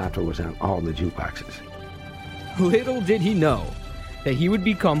 Sinatra was on all the jukeboxes. Little did he know that he would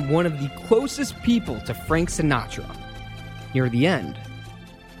become one of the closest people to Frank Sinatra near the end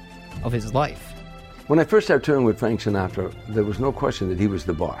of his life. When I first started touring with Frank Sinatra, there was no question that he was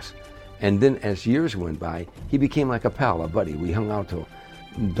the boss. And then as years went by, he became like a pal, a buddy. We hung out till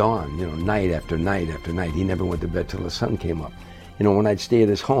dawn, you know, night after night after night. He never went to bed till the sun came up. You know, when I'd stay at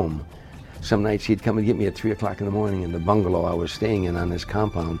his home, some nights he'd come and get me at 3 o'clock in the morning in the bungalow I was staying in on his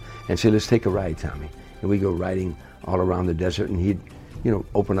compound and say, let's take a ride, Tommy. And we go riding all around the desert, and he'd, you know,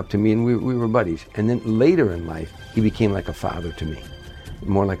 open up to me, and we were buddies. And then later in life, he became like a father to me,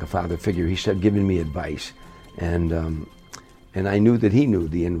 more like a father figure. He started giving me advice, and I knew that he knew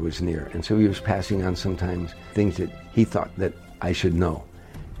the end was near. And so he was passing on sometimes things that he thought that I should know.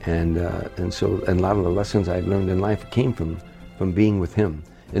 And so a lot of the lessons I've learned in life came from being with him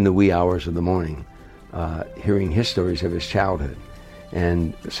in the wee hours of the morning, hearing his stories of his childhood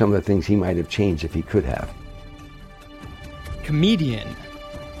and some of the things he might have changed if he could have. Comedian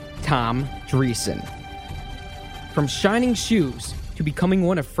Tom Dreesen. From shining shoes to becoming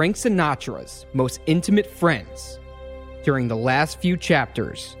one of Frank Sinatra's most intimate friends during the last few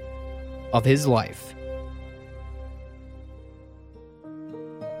chapters of his life.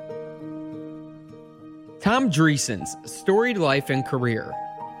 Tom Dreesen's storied life and career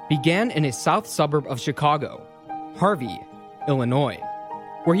began in a south suburb of Chicago, Harvey, Illinois,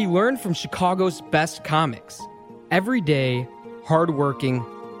 where he learned from Chicago's best comics, everyday, hardworking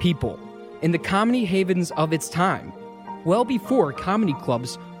people in the comedy havens of its time, well before comedy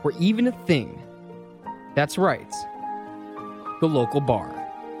clubs were even a thing. That's right, the local bar.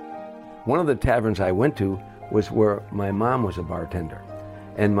 One of the taverns I went to was where my mom was a bartender,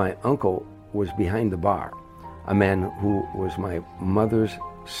 and my uncle was behind the bar, a man who was my mother's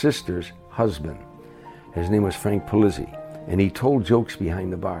sister's husband. His name was Frank Polizzi, and he told jokes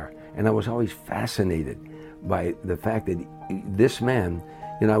behind the bar, and I was always fascinated by the fact that this man,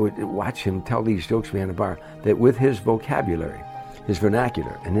 I would watch him tell these jokes behind the bar, that with his vocabulary, his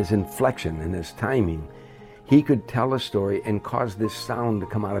vernacular, and his inflection, and his timing, he could tell a story and cause this sound to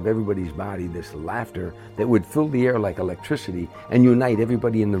come out of everybody's body, this laughter that would fill the air like electricity and unite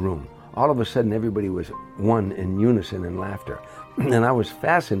everybody in the room. All of a sudden, everybody was one in unison in laughter. And I was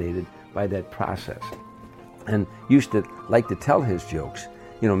fascinated by that process and used to like to tell his jokes,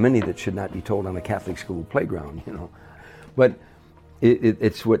 many that should not be told on a Catholic school playground, But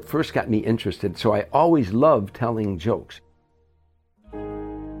it's what first got me interested, so I always loved telling jokes.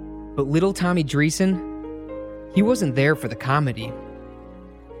 But little Tommy Dreesen, he wasn't there for the comedy.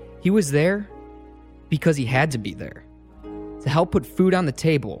 He was there because he had to be there, to help put food on the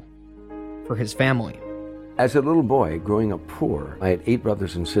table for his family. As a little boy, growing up poor, I had 8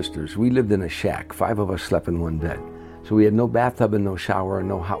 brothers and sisters. We lived in a shack. 5 of us slept in one bed. So we had no bathtub and no shower and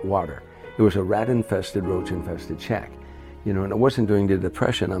no hot water. It was a rat-infested, roach-infested shack. And it wasn't during the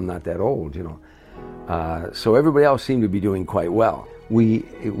Depression. I'm not that old, So everybody else seemed to be doing quite well. We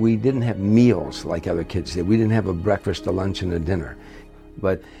didn't have meals like other kids did. We didn't have a breakfast, a lunch, and a dinner.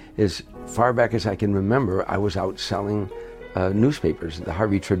 But as far back as I can remember, I was out selling newspapers, the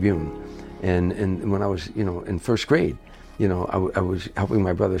Harvey Tribune. And when I was, in first grade, I was helping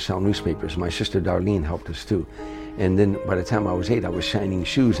my brother sell newspapers. My sister Darlene helped us too. And then by the time I was 8, I was shining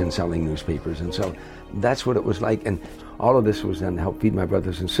shoes and selling newspapers. And so that's what it was like. And all of this was done to help feed my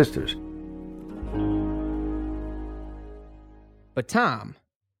brothers and sisters. But Tom,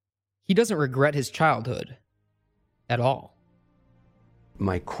 he doesn't regret his childhood at all.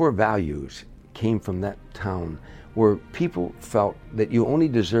 My core values came from that town where people felt that you only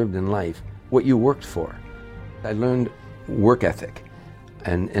deserved in life what you worked for. I learned work ethic,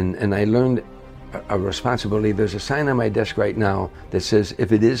 and I learned a responsibility. There's a sign on my desk right now that says,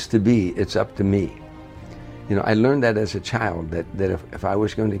 if it is to be, it's up to me. I learned that as a child, that if I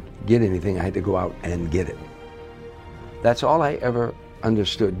was going to get anything, I had to go out and get it. That's all I ever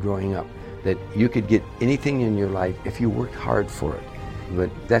understood growing up, that you could get anything in your life if you worked hard for it. But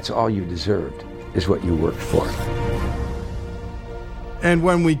that's all you deserved, is what you worked for. And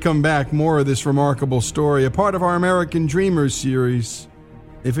when we come back, more of this remarkable story, a part of our American Dreamers series.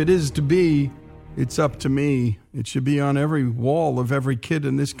 If it is to be, it's up to me. It should be on every wall of every kid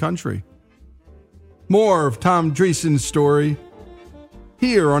in this country. More of Tom Dreesen's story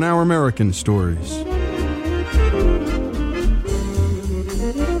here on Our American Stories.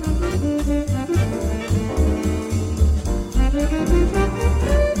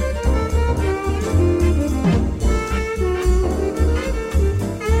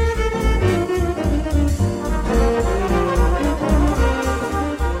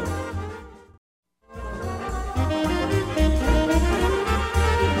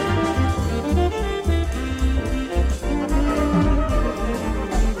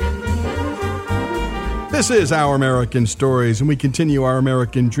 This is Our American Stories, and we continue our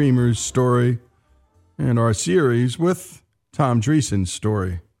American Dreamers story and our series with Tom Dreesen's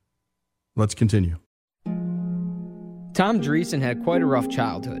story. Let's continue. Tom Dreesen had quite a rough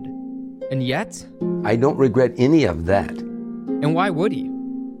childhood, and yet... I don't regret any of that. And why would he?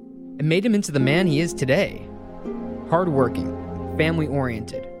 It made him into the man he is today. Hardworking,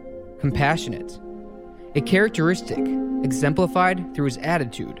 family-oriented, compassionate. A characteristic exemplified through his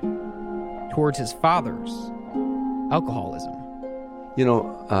attitude towards his father's alcoholism.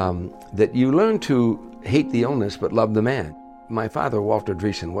 That you learn to hate the illness but love the man. My father, Walter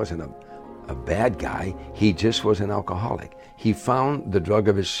Dreesen, wasn't a bad guy. He just was an alcoholic. He found the drug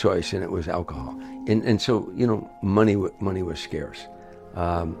of his choice, and it was alcohol. And so, money was scarce.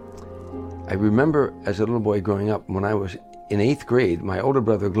 I remember as a little boy growing up, when I was in 8th grade, my older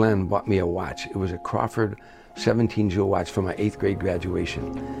brother Glenn bought me a watch. It was a Crawford 17-jewel watch for my 8th grade graduation.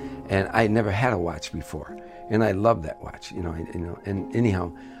 And I had never had a watch before. And I loved that watch, And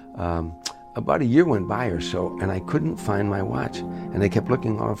anyhow, about a year went by or so, and I couldn't find my watch. And I kept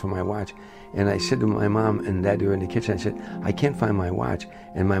looking all over for my watch. And I said to my mom and dad, who were in the kitchen, I said, I can't find my watch.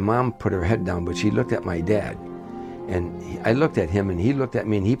 And my mom put her head down, but she looked at my dad. And I looked at him, and he looked at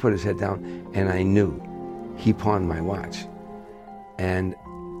me, and he put his head down, and I knew he pawned my watch. And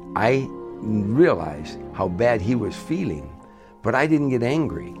I realized how bad he was feeling, but I didn't get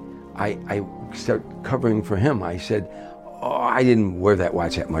angry. I started covering for him. I said, I didn't wear that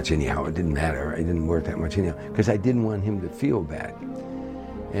watch that much anyhow. It didn't matter. I didn't wear it that much anyhow, because I didn't want him to feel bad.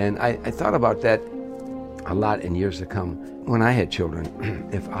 And I thought about that a lot in years to come. When I had children,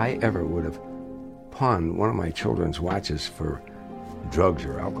 if I ever would have pawned one of my children's watches for drugs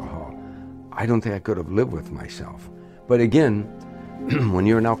or alcohol, I don't think I could have lived with myself. But again, when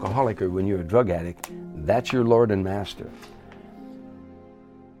you're an alcoholic or when you're a drug addict, that's your Lord and Master.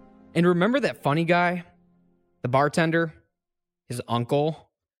 And remember that funny guy? The bartender? His uncle?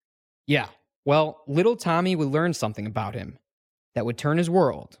 Yeah, well, little Tommy would learn something about him that would turn his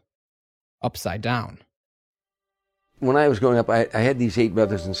world upside down. When I was growing up, I had these 8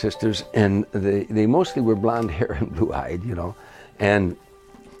 brothers and sisters, and they mostly were blonde hair and blue-eyed, and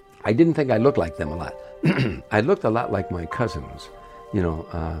I didn't think I looked like them a lot. I looked a lot like my cousins,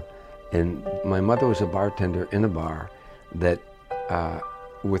 and my mother was a bartender in a bar that,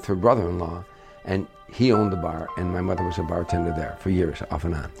 with her brother-in-law, and he owned the bar, and my mother was a bartender there for years, off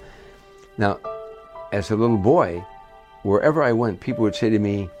and on. Now, as a little boy, wherever I went, people would say to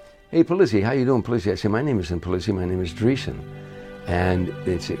me, "Hey, Polizzi, how you doing, Polizzi?" I say, "My name isn't Polizzi, my name is Dreesen." And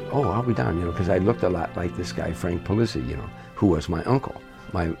they'd say, "Oh, I'll be down," because I looked a lot like this guy, Frank Polizzi, who was my uncle,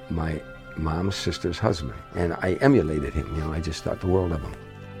 my mom's sister's husband. And I emulated him, I just thought the world of him.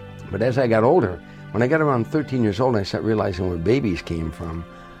 But as I got older, when I got around 13 years old, I started realizing where babies came from.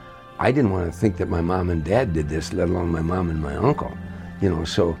 I didn't want to think that my mom and dad did this, let alone my mom and my uncle.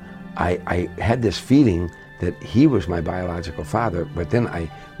 So I had this feeling that he was my biological father, but then I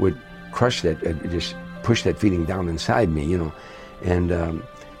would crush that, just push that feeling down inside me, and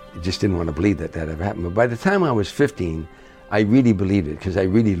just didn't want to believe that ever happened. But by the time I was 15, I really believed it, because I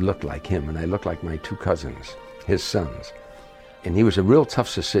really looked like him, and I looked like my 2 cousins, his sons. And he was a real tough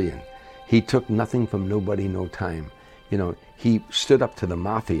Sicilian. He took nothing from nobody, no time. He stood up to the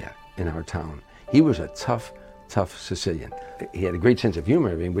mafia in our town. He was a tough Sicilian. He had a great sense of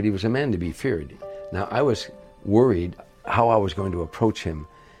humor, but he was a man to be feared. Now, I was worried how I was going to approach him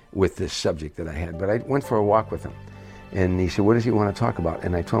with this subject that I had, but I went for a walk with him. And he said, "What does he want to talk about?"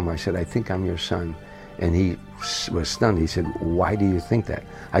 And I told him, I said, "I think I'm your son." And he was stunned. He said, "Why do you think that?"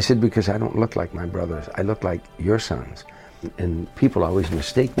 I said, "Because I don't look like my brothers. I look like your sons. And people always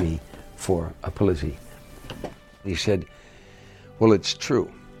mistake me for a Polizzi." He said, "Well, it's true."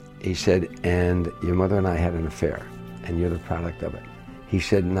 He said, "And your mother and I had an affair, and you're the product of it." He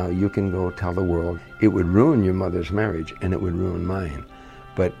said, "Now you can go tell the world. It would ruin your mother's marriage, and it would ruin mine.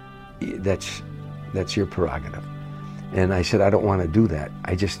 But that's your prerogative." And I said, "I don't want to do that.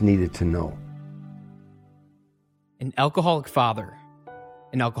 I just needed to know." An alcoholic father,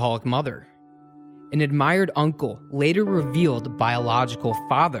 an alcoholic mother, an admired uncle later revealed a biological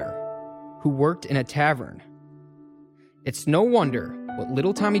father who worked in a tavern. It's no wonder what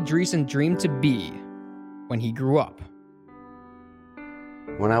little Tommy Dreesen dreamed to be when he grew up.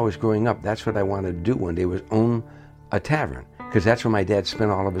 When I was growing up, that's what I wanted to do one day, was own a tavern, because that's where my dad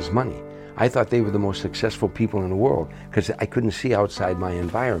spent all of his money. I thought they were the most successful people in the world, because I couldn't see outside my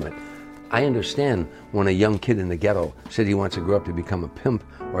environment. I understand when a young kid in the ghetto said he wants to grow up to become a pimp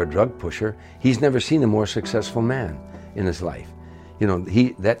or a drug pusher. He's never seen a more successful man in his life.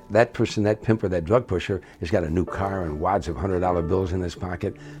 That person, that pimp or that drug pusher, has got a new car and wads of $100 bills in his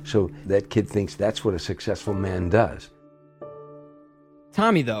pocket. So that kid thinks that's what a successful man does.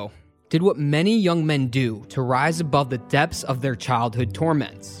 Tommy, though, did what many young men do to rise above the depths of their childhood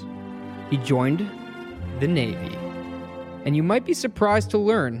torments. He joined the Navy. And you might be surprised to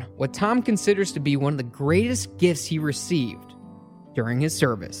learn what Tom considers to be one of the greatest gifts he received during his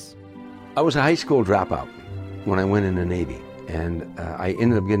service. I was a high school dropout when I went in the Navy. And I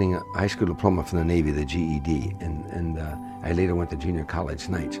ended up getting a high school diploma from the Navy, the GED, and I later went to junior college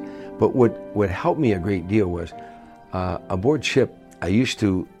nights. But what helped me a great deal was aboard ship, I used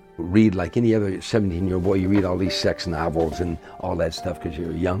to read like any other 17-year-old boy. You read all these sex novels and all that stuff because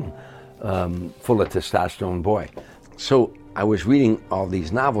you're young. full of testosterone boy. So I was reading all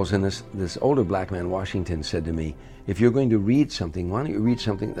these novels, and this older black man, Washington, said to me, if you're going to read something, why don't you read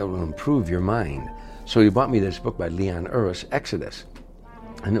something that will improve your mind? So he bought me this book by Leon Uris, Exodus.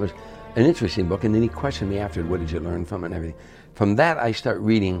 And it was an interesting book, and then he questioned me after, what did you learn from it and everything. From that, I start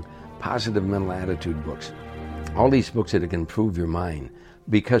reading positive mental attitude books. All these books that can improve your mind.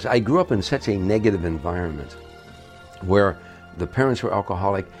 Because I grew up in such a negative environment where the parents were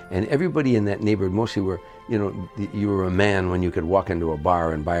alcoholic, and everybody in that neighborhood mostly were, you were a man when you could walk into a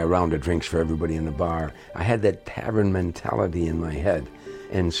bar and buy a round of drinks for everybody in the bar. I had that tavern mentality in my head.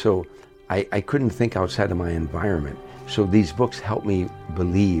 And so I couldn't think outside of my environment. So these books helped me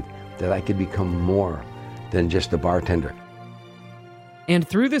believe that I could become more than just a bartender. And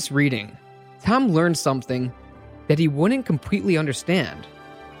through this reading, Tom learned something that he wouldn't completely understand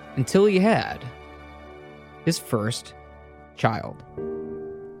until he had his first child.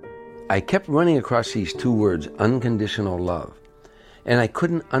 I kept running across these two words, unconditional love. And I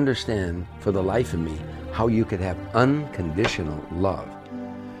couldn't understand for the life of me how you could have unconditional love.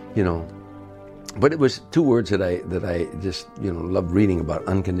 But it was two words that I just, loved reading about,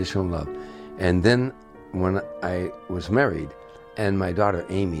 unconditional love. And then when I was married and my daughter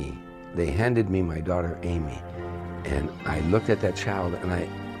Amy, they handed me my daughter Amy. And I looked at that child and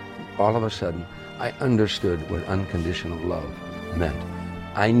all of a sudden, I understood what unconditional love meant.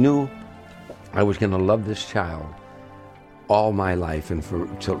 I knew I was going to love this child all my life and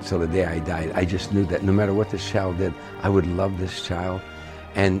till the day I died. I just knew that no matter what this child did, I would love this child.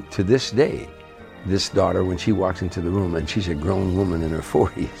 And to this day, this daughter, when she walks into the room, and she's a grown woman in her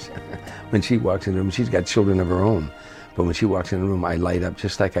 40s, when she walks in the room, she's got children of her own. But when she walks in the room, I light up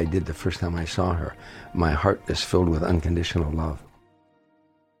just like I did the first time I saw her. My heart is filled with unconditional love.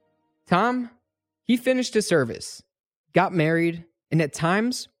 Tom, he finished his service, got married, and at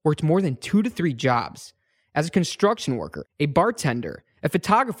times worked more than 2 to 3 jobs as a construction worker, a bartender, a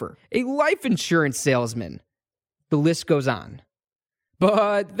photographer, a life insurance salesman. The list goes on.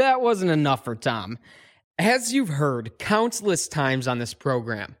 But that wasn't enough for Tom. As you've heard countless times on this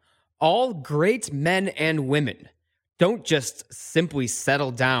program, all great men and women don't just simply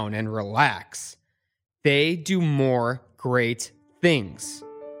settle down and relax. They do more great things.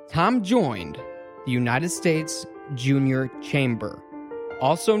 Tom joined the United States Junior Chamber,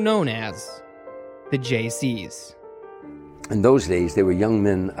 also known as the JCs. In those days, they were young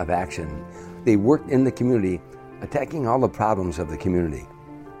men of action. They worked in the community, attacking all the problems of the community,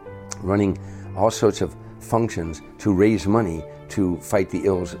 running all sorts of functions to raise money to fight the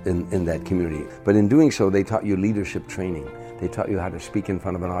ills in that community. But in doing so, they taught you leadership training. They taught you how to speak in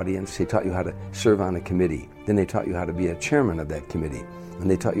front of an audience. They taught you how to serve on a committee. Then they taught you how to be a chairman of that committee.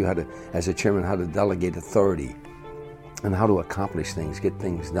 And they taught you how to, as a chairman, how to delegate authority and how to accomplish things, get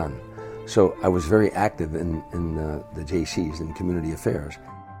things done. So I was very active in the JCs, in community affairs.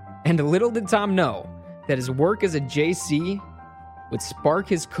 And little did Tom know that his work as a JC would spark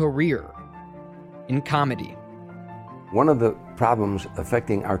his career in comedy. One of the problems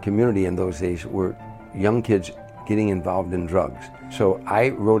affecting our community in those days were young kids getting involved in drugs. So I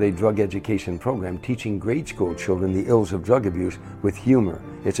wrote a drug education program teaching grade school children the ills of drug abuse with humor.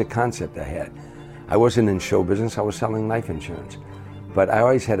 It's a concept I had. I wasn't in show business, I was selling life insurance. But I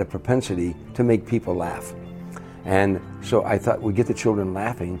always had a propensity to make people laugh. And so I thought we'd get the children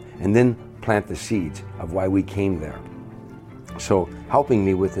laughing and then plant the seeds of why we came there. So helping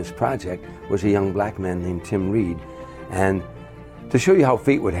me with this project was a young black man named Tim Reed. And to show you how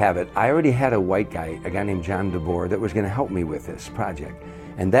fate would have it, I already had a white guy, a guy named John DeBoer, that was going to help me with this project.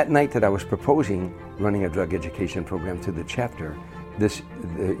 And that night that I was proposing running a drug education program to the chapter,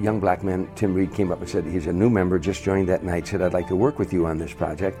 the young black man, Tim Reed, came up and said, he's a new member, just joined that night, said, I'd like to work with you on this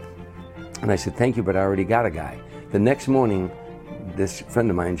project. And I said, thank you, but I already got a guy. The next morning, this friend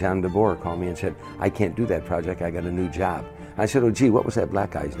of mine, John DeBoer, called me and said, I can't do that project, I got a new job. I said, oh gee, what was that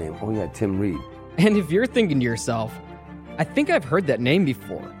black guy's name? Oh yeah, Tim Reed. And if you're thinking to yourself, I think I've heard that name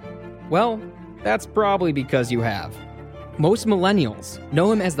before. Well, that's probably because you have. Most millennials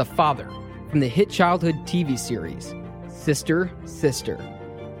know him as the father from the hit childhood TV series, Sister, Sister.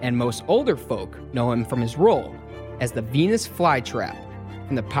 And most older folk know him from his role as the Venus flytrap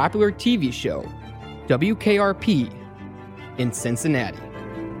from the popular TV show, WKRP in Cincinnati.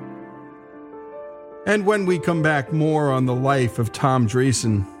 And when we come back, more on the life of Tom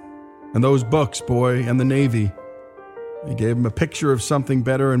Dreesen and those books, boy, and the Navy. They gave him a picture of something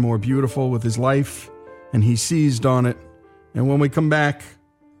better and more beautiful with his life, and he seized on it. And when we come back,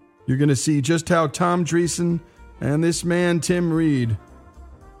 you're going to see just how Tom Dreesen and this man, Tim Reed,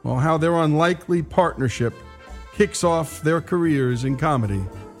 well, how their unlikely partnership kicks off their careers in comedy.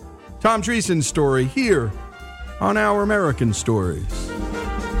 Tom Dreesen's story here on Our American Stories.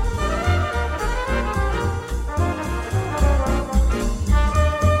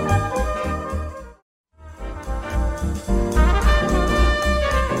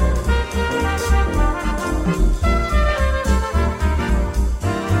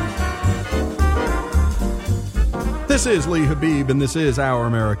 This is Lee Habib, and this is Our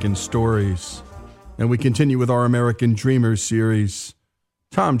American Stories. And we continue with our American Dreamers series,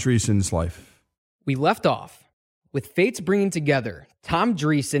 Tom Dreesen's life. We left off with fates bringing together Tom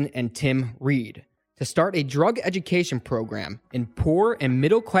Dreesen and Tim Reed to start a drug education program in poor and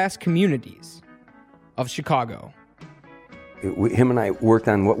middle-class communities of Chicago. Him and I worked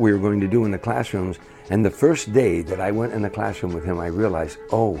on what we were going to do in the classrooms, and the first day that I went in the classroom with him, I realized,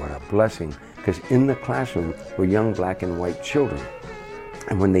 oh, what a blessing, because in the classroom were young black and white children.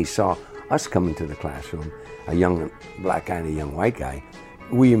 And when they saw us come into the classroom, a young black guy and a young white guy,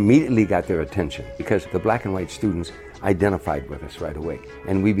 we immediately got their attention because the black and white students identified with us right away,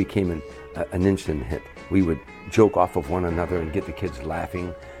 and we became an instant hit. We would joke off of one another and get the kids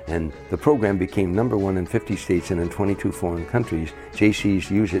laughing, and the program became #1 in 50 states and in 22 foreign countries. JCs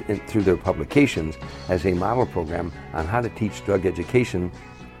use it through their publications as a model program on how to teach drug education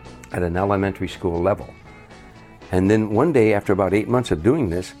at an elementary school level. And then one day, after about 8 months of doing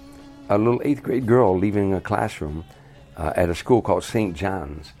this, a little 8th grade girl leaving a classroom at a school called St.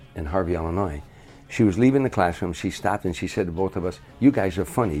 John's in Harvey, Illinois. She was leaving the classroom, she stopped and she said to both of us, "You guys are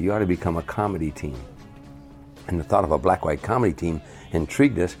funny, you ought to become a comedy team." And the thought of a black-white comedy team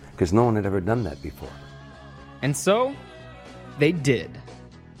intrigued us because no one had ever done that before. And so, they did.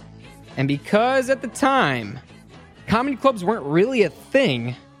 And because at the time, comedy clubs weren't really a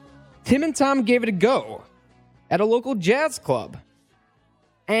thing, Tim and Tom gave it a go at a local jazz club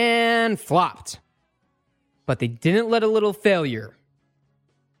and flopped. But they didn't let a little failure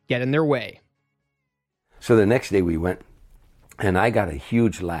get in their way. So the next day we went, and I got a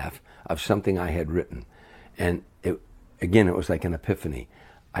huge laugh of something I had written. And it was like an epiphany.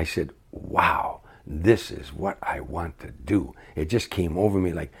 I said, wow, this is what I want to do. It just came over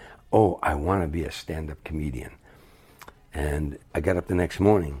me like, oh, I want to be a stand-up comedian. And I got up the next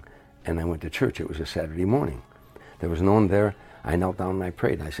morning, and I went to church. It was a Saturday morning. There was no one there. I knelt down and I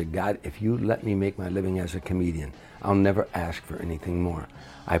prayed. I said, God, if you let me make my living as a comedian, I'll never ask for anything more.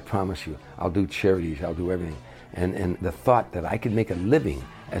 I promise you, I'll do charities, I'll do everything. And the thought that I could make a living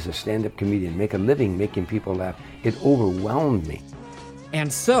as a stand-up comedian, make a living making people laugh, it overwhelmed me.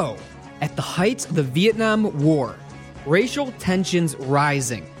 And so, at the height of the Vietnam War, racial tensions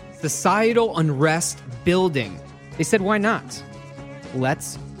rising, societal unrest building, they said, why not?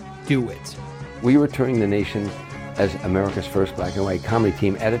 Let's do it. We were touring the nation as America's first black and white comedy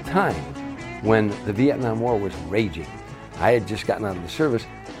team at a time when the Vietnam War was raging. I had just gotten out of the service.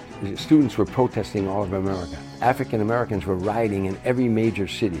 Students were protesting all over America. African Americans were rioting in every major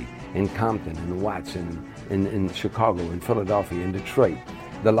city, in Compton, in Watts, in Chicago, in Philadelphia, in Detroit.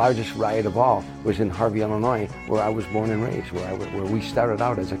 The largest riot of all was in Harvey, Illinois, where I was born and raised, where we started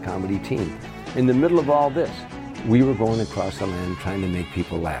out as a comedy team. In the middle of all this, we were going across the land trying to make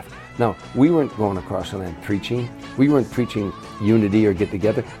people laugh. Now, we weren't going across the land preaching. We weren't preaching unity or get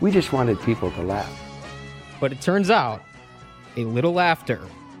together. We just wanted people to laugh. But it turns out, a little laughter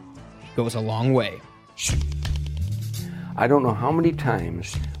goes a long way. I don't know how many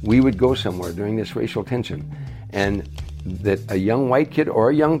times we would go somewhere during this racial tension, and that a young white kid or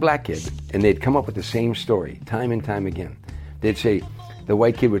a young black kid, and they'd come up with the same story time and time again. They'd say, the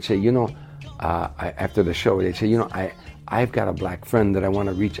white kid would say, after the show, they'd say, I've got a black friend that I want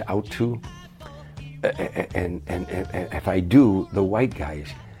to reach out to, and if I do, the white guys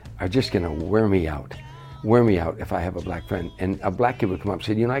are just going to wear me out if I have a black friend. And a black kid would come up and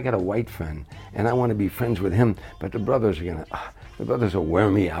say, I got a white friend, and I want to be friends with him, but the brothers will wear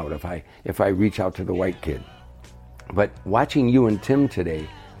me out if I reach out to the white kid. But watching you and Tim today,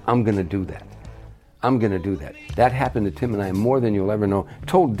 I'm going to do that. That happened to Tim and I more than you'll ever know,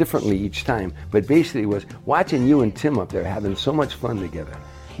 told differently each time, but basically it was watching you and Tim up there having so much fun together,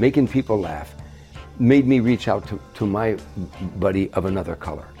 making people laugh, made me reach out to my buddy of another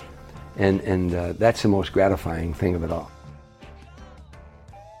color. And that's the most gratifying thing of it all.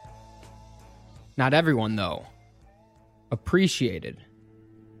 Not everyone, though, appreciated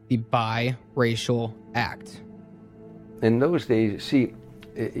the biracial act. In those days,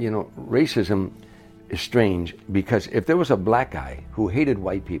 racism is strange, because if there was a black guy who hated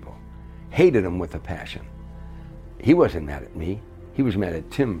white people, hated them with a passion, he wasn't mad at me. He was mad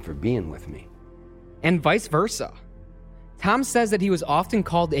at Tim for being with me. And vice versa. Tom says that he was often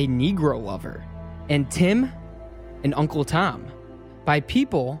called a Negro lover, and Tim an Uncle Tom, by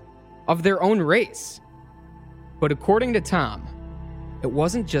people of their own race. But according to Tom, it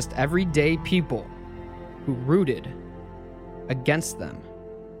wasn't just everyday people who rooted against them.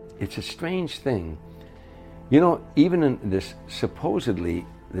 It's a strange thing. You know, even in this supposedly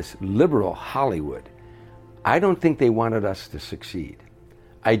this liberal Hollywood, I don't think they wanted us to succeed.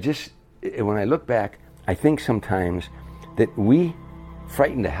 When I look back, I think sometimes that we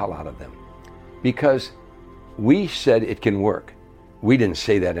frightened the hell out of them because we said it can work. We didn't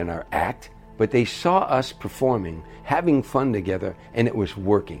say that in our act, but they saw us performing, having fun together, and it was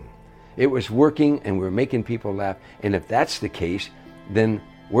working. It was working, and we were making people laugh. And if that's the case, then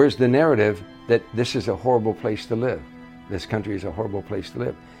where's the narrative that this is a horrible place to live? This country is a horrible place to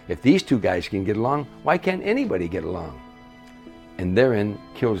live. If these two guys can get along, why can't anybody get along? And therein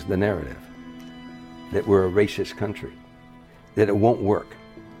kills the narrative that we're a racist country, that it won't work,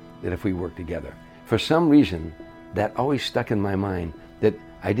 that if we work together. For some reason, that always stuck in my mind, that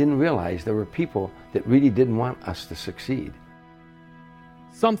I didn't realize there were people that really didn't want us to succeed.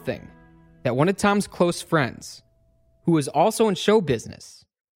 Something that one of Tom's close friends, who was also in show business,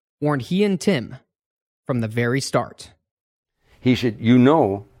 warned he and Tim from the very start. He said, you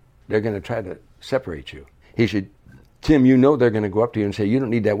know they're going to try to separate you. He said, Tim, you know they're going to go up to you and say, you don't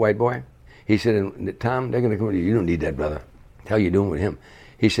need that white boy. He said, and Tom, they're going to come to you, you don't need that brother. What the hell are you doing with him?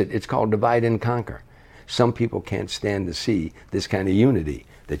 He said, it's called divide and conquer. Some people can't stand to see this kind of unity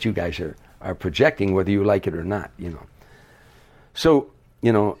that you guys are projecting, whether you like it or not, you know. So,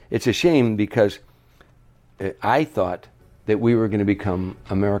 you know, it's a shame because I thought that we were going to become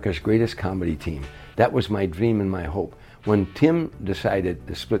America's greatest comedy team. That was my dream and my hope. When Tim decided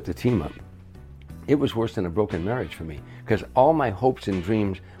to split the team up, it was worse than a broken marriage for me because all my hopes and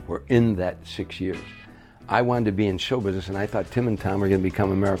dreams were in that 6 years. I wanted to be in show business, and I thought Tim and Tom were going to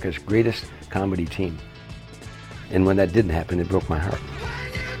become America's greatest comedy team. And when that didn't happen, it broke my heart.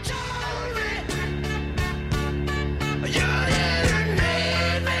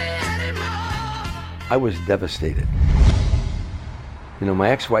 I was devastated. You know, my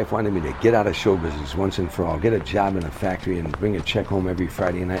ex-wife wanted me to get out of show business once and for all, get a job in a factory and bring a check home every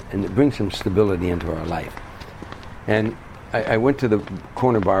Friday and bring some stability into our life. And I went to the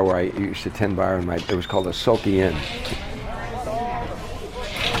corner bar where I used to tend bar, and it was called a Sulky Inn.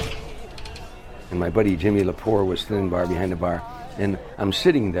 And my buddy Jimmy Lepore was sitting bar behind the bar, and I'm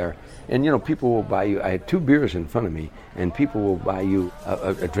sitting there, and you know, people will buy you, I had 2 beers in front of me, and people will buy you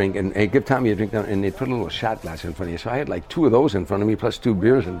a drink, and hey, give Tommy a drink down, and they put a little shot glass in front of you. So I had like 2 of those in front of me, plus 2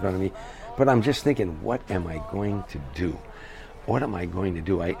 beers in front of me. But I'm just thinking, what am I going to do? What am I going to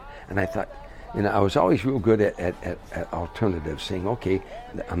do? And I thought, you know, I was always real good at alternatives, saying, okay,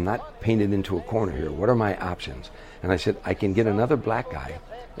 I'm not painted into a corner here. What are my options? And I said, I can get another black guy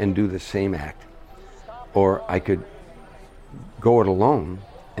and do the same act, or I could go it alone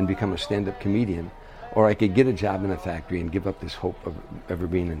and become a stand-up comedian, or I could get a job in a factory and give up this hope of ever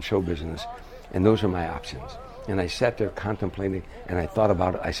being in show business. And those are my options. And I sat there contemplating, and I thought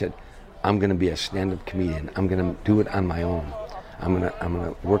about it. I said, I'm going to be a stand-up comedian. I'm going to do it on my own. I'm going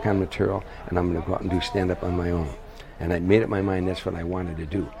to work on material, and I'm going to go out and do stand-up on my own. And I made up my mind that's what I wanted to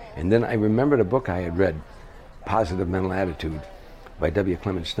do. And then I remembered a book I had read, Positive Mental Attitude, by W.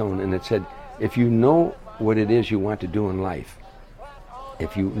 Clement Stone, and it said, if you know what it is you want to do in life,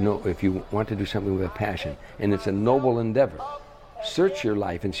 if you want to do something with a passion, and it's a noble endeavor, search your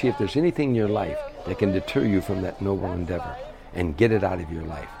life and see if there's anything in your life that can deter you from that noble endeavor, and get it out of your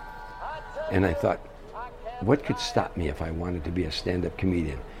life. And I thought, what could stop me if I wanted to be a stand-up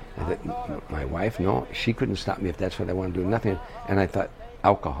comedian? I thought, my wife, no, she couldn't stop me if that's what I want to do, nothing. And I thought,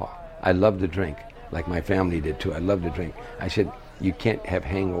 alcohol. I love to drink, like my family did too. I love to drink. I said, you can't have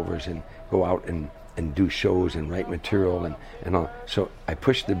hangovers and go out and do shows and write material and all. So I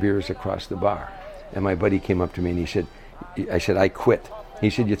pushed the beers across the bar. And my buddy came up to me and he said, I said, I quit. He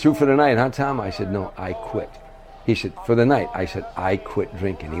said, you through for the night, huh, Tom? I said, no, I quit. He said, for the night? I said, I quit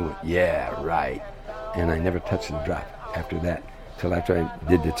drinking. He went, yeah, right. And I never touched the drop after that, till after I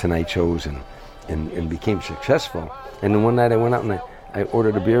did the Tonight shows and became successful. And then one night I went out and I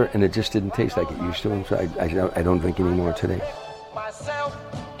ordered a beer, and it just didn't taste like it used to. And so I don't drink anymore today. Myself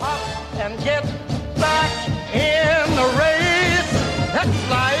up and get back in the race. That's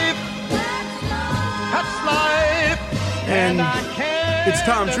life. That's life. And it's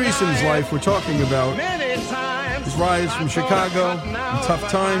Tom Dreesen's life we're talking about. His rise from Chicago in tough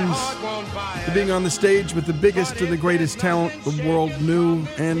times to being on the stage with the biggest and the greatest talent the world knew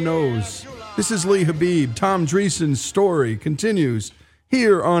and knows. This is Lee Habib. Tom Dreesen's story continues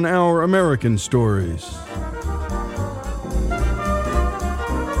here on Our American Stories.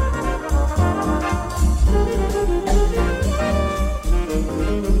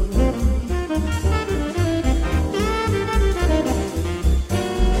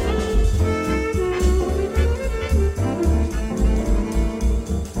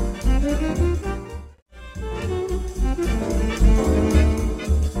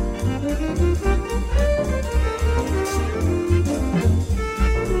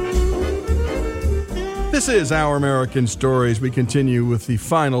 This is Our American Stories. We continue with the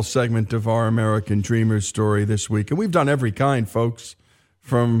final segment of Our American Dreamers story this week. And we've done every kind, folks,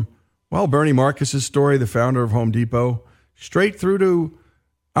 from, well, Bernie Marcus's story, the founder of Home Depot, straight through to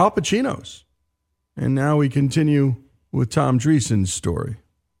Al Pacino's. And now we continue with Tom Dreesen's story.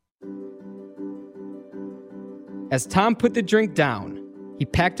 As Tom put the drink down, he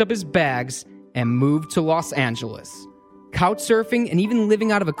packed up his bags and moved to Los Angeles, couch surfing and even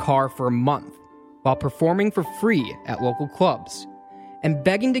living out of a car for a month, while performing for free at local clubs, and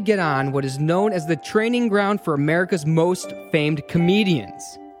begging to get on what is known as the training ground for America's most famed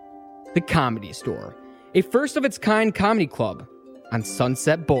comedians, the Comedy Store, a first-of-its-kind comedy club on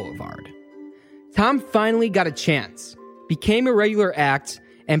Sunset Boulevard. Tom finally got a chance, became a regular act,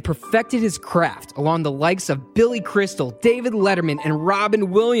 and perfected his craft along the likes of Billy Crystal, David Letterman, and Robin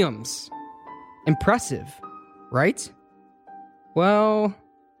Williams. Impressive, right? Well,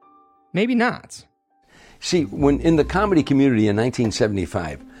 maybe not. See, when in the comedy community in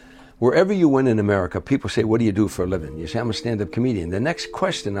 1975, wherever you went in America, people say, what do you do for a living? You say, I'm a stand-up comedian. The next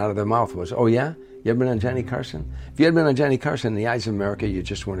question out of their mouth was, oh yeah? You ever been on Johnny Carson? If you had been on Johnny Carson, in the eyes of America, you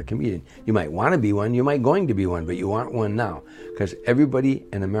just weren't a comedian. You might want to be one, you might going to be one, but you aren't one now. Because everybody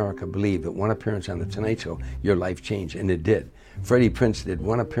in America believed that one appearance on The Tonight Show, your life changed, and it did. Freddie Prinze did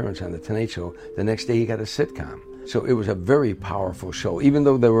one appearance on The Tonight Show, the next day he got a sitcom. So it was a very powerful show. Even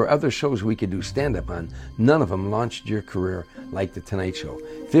though there were other shows we could do stand-up on, none of them launched your career like The Tonight Show.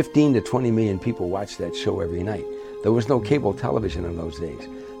 15 to 20 million people watched that show every night. There was no cable television in those days.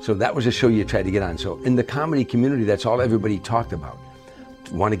 So that was a show you tried to get on. So in the comedy community, that's all everybody talked about.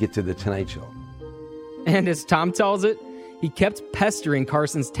 Want to get to The Tonight Show. And as Tom tells it, he kept pestering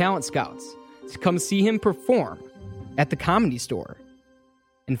Carson's talent scouts to come see him perform at the Comedy Store.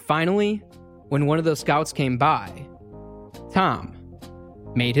 And finally, when one of those scouts came by, Tom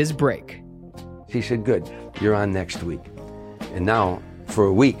made his break. He said, good, you're on next week. And now, for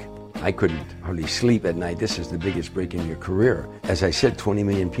a week, I couldn't hardly sleep at night. This is the biggest break in your career. As I said, 20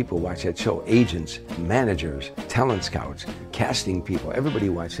 million people watch that show. Agents, managers, talent scouts, casting people, everybody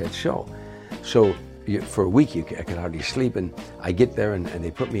watched that show. So for a week, I could hardly sleep. And I get there, and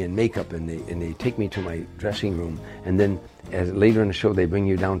they put me in makeup, and they take me to my dressing room. And then later in the show, they bring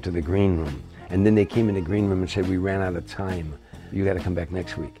you down to the green room. And then they came in the green room and said, we ran out of time. You got to come back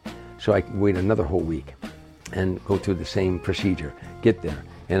next week. So I wait another whole week and go through the same procedure. Get there,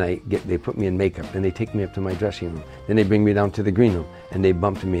 and they put me in makeup, and they take me up to my dressing room. Then they bring me down to the green room, and they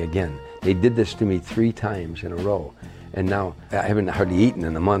bumped me again. They did this to me 3 times in a row. And now I haven't hardly eaten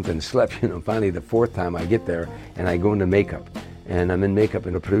in a month and slept. Finally the 4th time I get there, and I go into makeup. And I'm in makeup,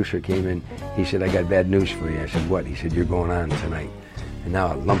 and the producer came in. He said, I got bad news for you. I said, what? He said, you're going on tonight. And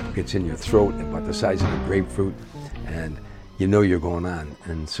now a lump gets in your throat about the size of a grapefruit, and you know you're going on.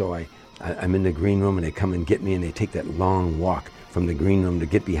 And so I'm in the green room, and they come and get me, and they take that long walk from the green room to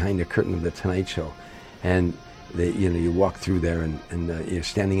get behind the curtain of The Tonight Show. And you walk through there, and you're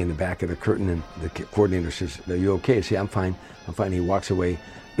standing in the back of the curtain, and the coordinator says, are you okay? I say, I'm fine. He walks away,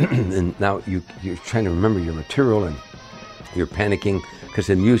 and now you're trying to remember your material, and you're panicking because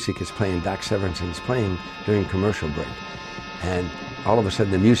the music is playing. Doc Severinsen's playing during commercial break. And all of a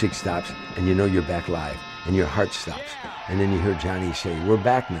sudden the music stops, and you know you're back live, and your heart stops. And then you hear Johnny say, we're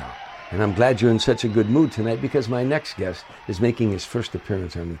back now. And I'm glad you're in such a good mood tonight, because my next guest is making his first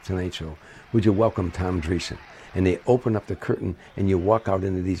appearance on The Tonight Show. Would you welcome Tom Dreesen? And they open up the curtain, and you walk out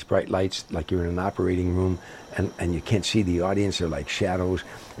into these bright lights like you're in an operating room, and you can't see the audience. They're like shadows,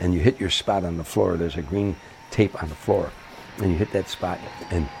 and you hit your spot on the floor. There's a green tape on the floor, and you hit that spot,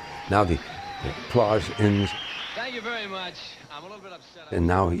 and now the applause ends. Thank you very much. I'm a little bit upset. And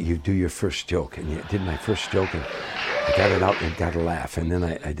now you do your first joke, and you did my first joke, and I got it out, and it got a laugh. And then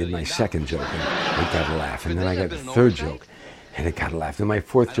I did my second joke, and it got a laugh. And then I got the third joke, and it got a laugh. Then my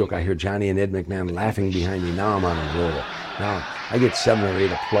 4th joke, I hear Johnny and Ed McMahon laughing behind me. Now I'm on a roll. Now I get 7 or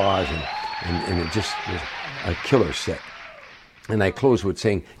 8 applause, and it just was a killer set. And I close with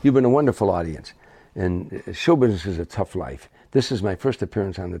saying, you've been a wonderful audience. And show business is a tough life. This is my first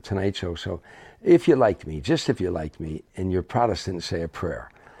appearance on The Tonight Show, so if you liked me, just if you liked me, and you're Protestant, say a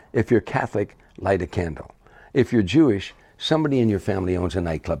prayer. If you're Catholic, light a candle. If you're Jewish, somebody in your family owns a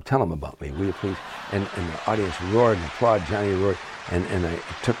nightclub, tell them about me, will you please? And the audience roared and applauded, Johnny roared, and I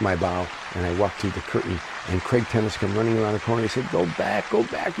took my bow, and I walked through the curtain, and Craig Tennis came running around the corner. He said, go back,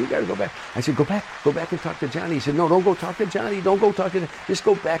 you gotta go back. I said, go back and talk to Johnny. He said, no, don't go talk to Johnny, don't go talk to him, just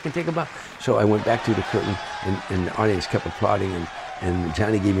go back and take a bow. So I went back through the curtain, and the audience kept applauding, and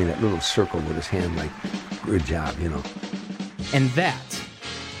Johnny gave me that little circle with his hand, like, good job, And that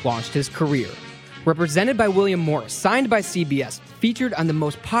launched his career. Represented by William Morris, signed by CBS, featured on the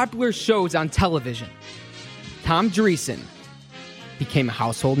most popular shows on television. Tom Dreesen became a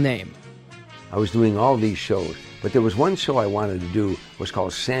household name. I was doing all these shows, but there was one show I wanted to do, was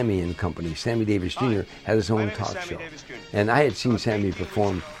called Sammy and Company. Sammy Davis Jr. had his own talk show. And I had seen Sammy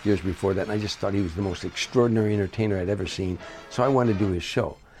perform years before that, and I just thought he was the most extraordinary entertainer I'd ever seen. So I wanted to do his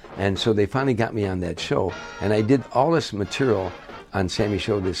show. And so they finally got me on that show, and I did all this material on Sammy's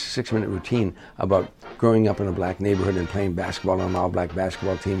show, this 6-minute routine about growing up in a black neighborhood and playing basketball on an all-black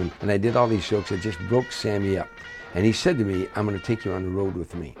basketball team. And I did all these jokes that just broke Sammy up. And he said to me, I'm going to take you on the road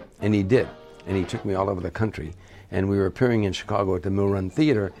with me. And he did. And he took me all over the country. And we were appearing in Chicago at the Mill Run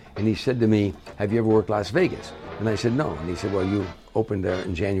Theater, and he said to me, have you ever worked Las Vegas? And I said, no. And he said, well, you opened there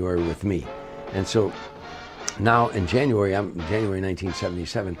in January with me. And so now in January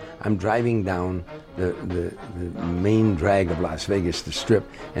 1977, I'm driving down the main drag of Las Vegas, the Strip,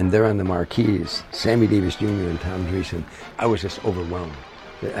 and there on the marquees, Sammy Davis Jr. and Tom Dreesen. I was just overwhelmed.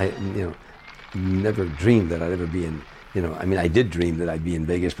 I never dreamed that I'd ever be in, I did dream that I'd be in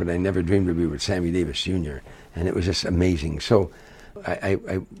Vegas, but I never dreamed to be with Sammy Davis Jr. And it was just amazing. So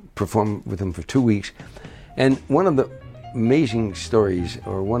I performed with him for 2 weeks. And one of the amazing stories,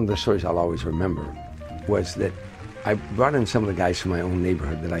 or one of the stories I'll always remember, was that I brought in some of the guys from my own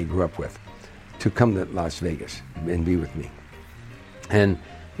neighborhood that I grew up with to come to Las Vegas and be with me. And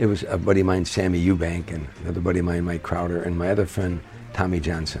it was a buddy of mine, Sammy Eubank, and another buddy of mine, Mike Crowder, and my other friend, Tommy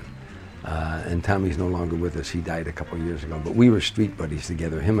Johnson. And Tommy's no longer with us. He died a couple of years ago. But we were street buddies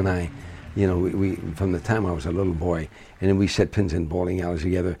together. Him and I, we from the time I was a little boy, and then we set pins in bowling alleys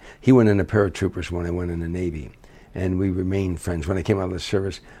together. He went in the paratroopers when I went in the Navy. And we remained friends. When I came out of the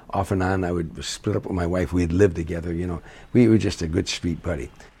service, off and on, I would split up with my wife. We'd live together, We were just a good street buddy.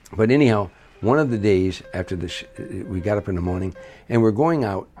 But anyhow, one of the days after we got up in the morning, and we're going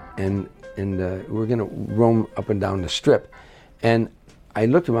out, and we're going to roam up and down the Strip. And I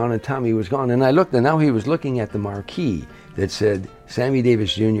looked around, and Tommy was gone. And I looked, and now he was looking at the marquee that said Sammy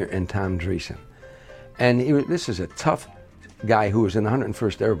Davis Jr. and Tom Dreesen. And this is a tough guy who was in the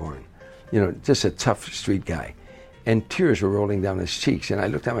 101st Airborne, just a tough street guy. And tears were rolling down his cheeks. And I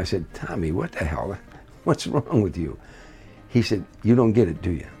looked at him, I said, Tommy, what the hell? What's wrong with you? He said, you don't get it, do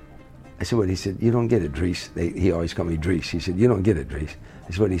you? I said, what? He said, you don't get it, Drees. He always called me Drees. He said, you don't get it, Drees.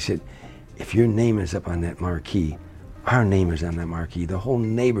 I said, what? He said, if your name is up on that marquee, our name is on that marquee. The whole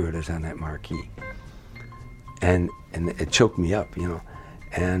neighborhood is on that marquee. And it choked me up,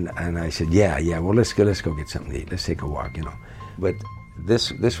 And I said, yeah, well, let's go get something to eat. Let's take a walk, But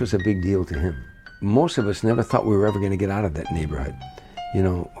this was a big deal to him. Most of us never thought we were ever going to get out of that neighborhood.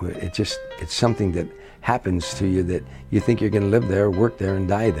 It's something that happens to you that you think you're going to live there, work there, and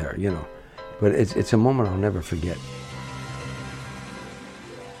die there, But it's a moment I'll never forget.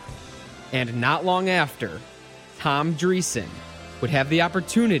 And not long after, Tom Dreesen would have the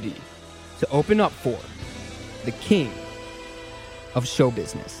opportunity to open up for the king of show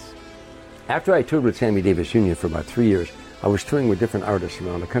business. After I toured with Sammy Davis Jr. for about 3 years, I was touring with different artists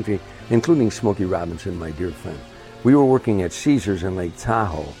around the country, including Smokey Robinson, my dear friend. We were working at Caesars in Lake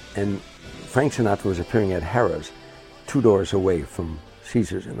Tahoe, and Frank Sinatra was appearing at Harrah's, 2 doors away from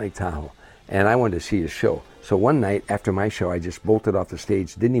Caesars in Lake Tahoe, and I wanted to see his show. So one night after my show, I just bolted off the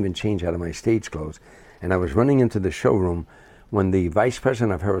stage, didn't even change out of my stage clothes, and I was running into the showroom when the vice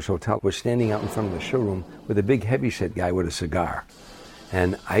president of Harrah's Hotel was standing out in front of the showroom with a big heavyset guy with a cigar.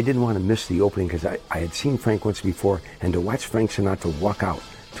 And I didn't want to miss the opening because I had seen Frank once before, and to watch Frank Sinatra walk out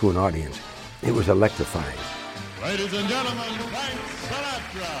to an audience, it was electrifying. Ladies and gentlemen, Frank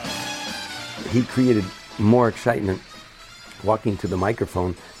Sinatra. He created more excitement walking to the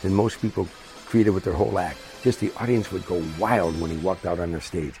microphone than most people created with their whole act. Just the audience would go wild when he walked out on the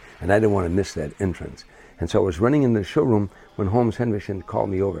stage, and I didn't want to miss that entrance. And so I was running in the showroom when Holmes Henderson called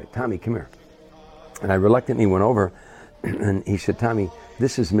me over. Tommy, come here. And I reluctantly went over, and he said, Tommy,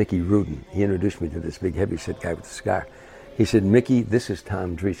 this is Mickey Rudin. He introduced me to this big heavyset guy with the cigar. He said, Mickey, this is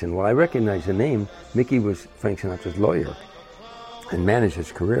Tom Dreesen. Well, I recognized the name. Mickey was Frank Sinatra's lawyer and managed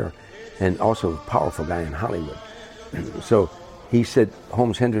his career, and also a powerful guy in Hollywood. So he said,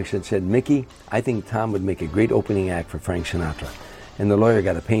 Holmes Henderson said, Mickey, I think Tom would make a great opening act for Frank Sinatra. And the lawyer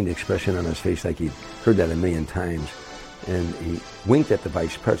got a pained expression on his face like he'd heard that 1,000,000 times. And he winked at the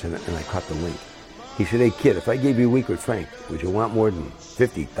vice president, and I caught the wink. He said, hey, kid, if I gave you a week with Frank, would you want more than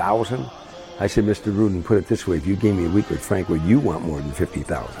 $50,000? I said, Mr. Rudin, put it this way. If you gave me a week with Frank, would you want more than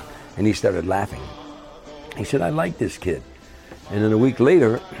 $50,000? And he started laughing. He said, I like this kid. And then a week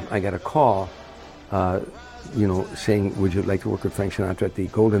later, I got a call, saying, would you like to work with Frank Sinatra at the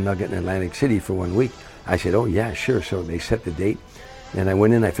Golden Nugget in Atlantic City for 1 week? I said, oh, yeah, sure. So they set the date. And I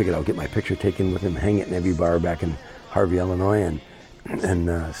went in. I figured I'll get my picture taken with him, hang it in every bar back in Harvey, Illinois,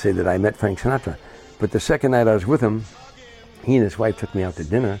 and say that I met Frank Sinatra. But the second night I was with him, he and his wife took me out to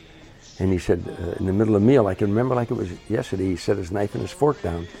dinner, and he said, in the middle of the meal, I can remember like it was yesterday, he set his knife and his fork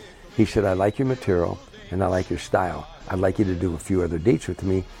down. He said, I like your material, and I like your style. I'd like you to do a few other dates with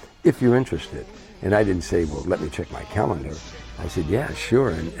me, if you're interested. And I didn't say, well, let me check my calendar. I said, yeah, sure.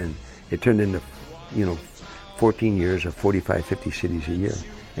 And it turned into, 14 years of 45, 50 cities a year,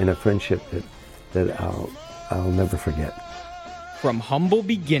 and a friendship that I'll never forget. From humble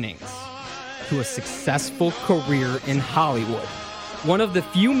beginnings to a successful career in Hollywood, one of the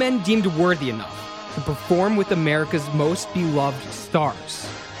few men deemed worthy enough to perform with America's most beloved stars,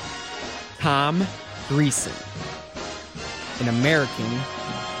 Tom Dreesen, an American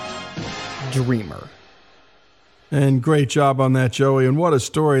dreamer. And great job on that, Joey. And what a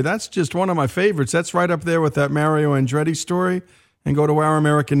story. That's just one of my favorites. That's right up there with that Mario Andretti story. And go to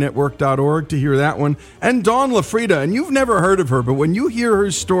ouramericannetwork.org to hear that one. And Dawn LaFrida, and you've never heard of her, but when you hear her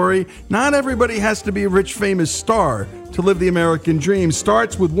story, not everybody has to be a rich, famous star to live the American dream.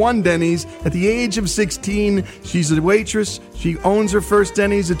 Starts with one Denny's at the age of 16. She's a waitress. She owns her first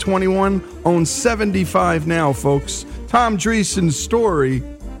Denny's at 21, owns 75 now, folks. Tom Dreesen's story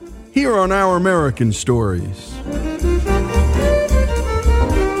here on Our American Stories.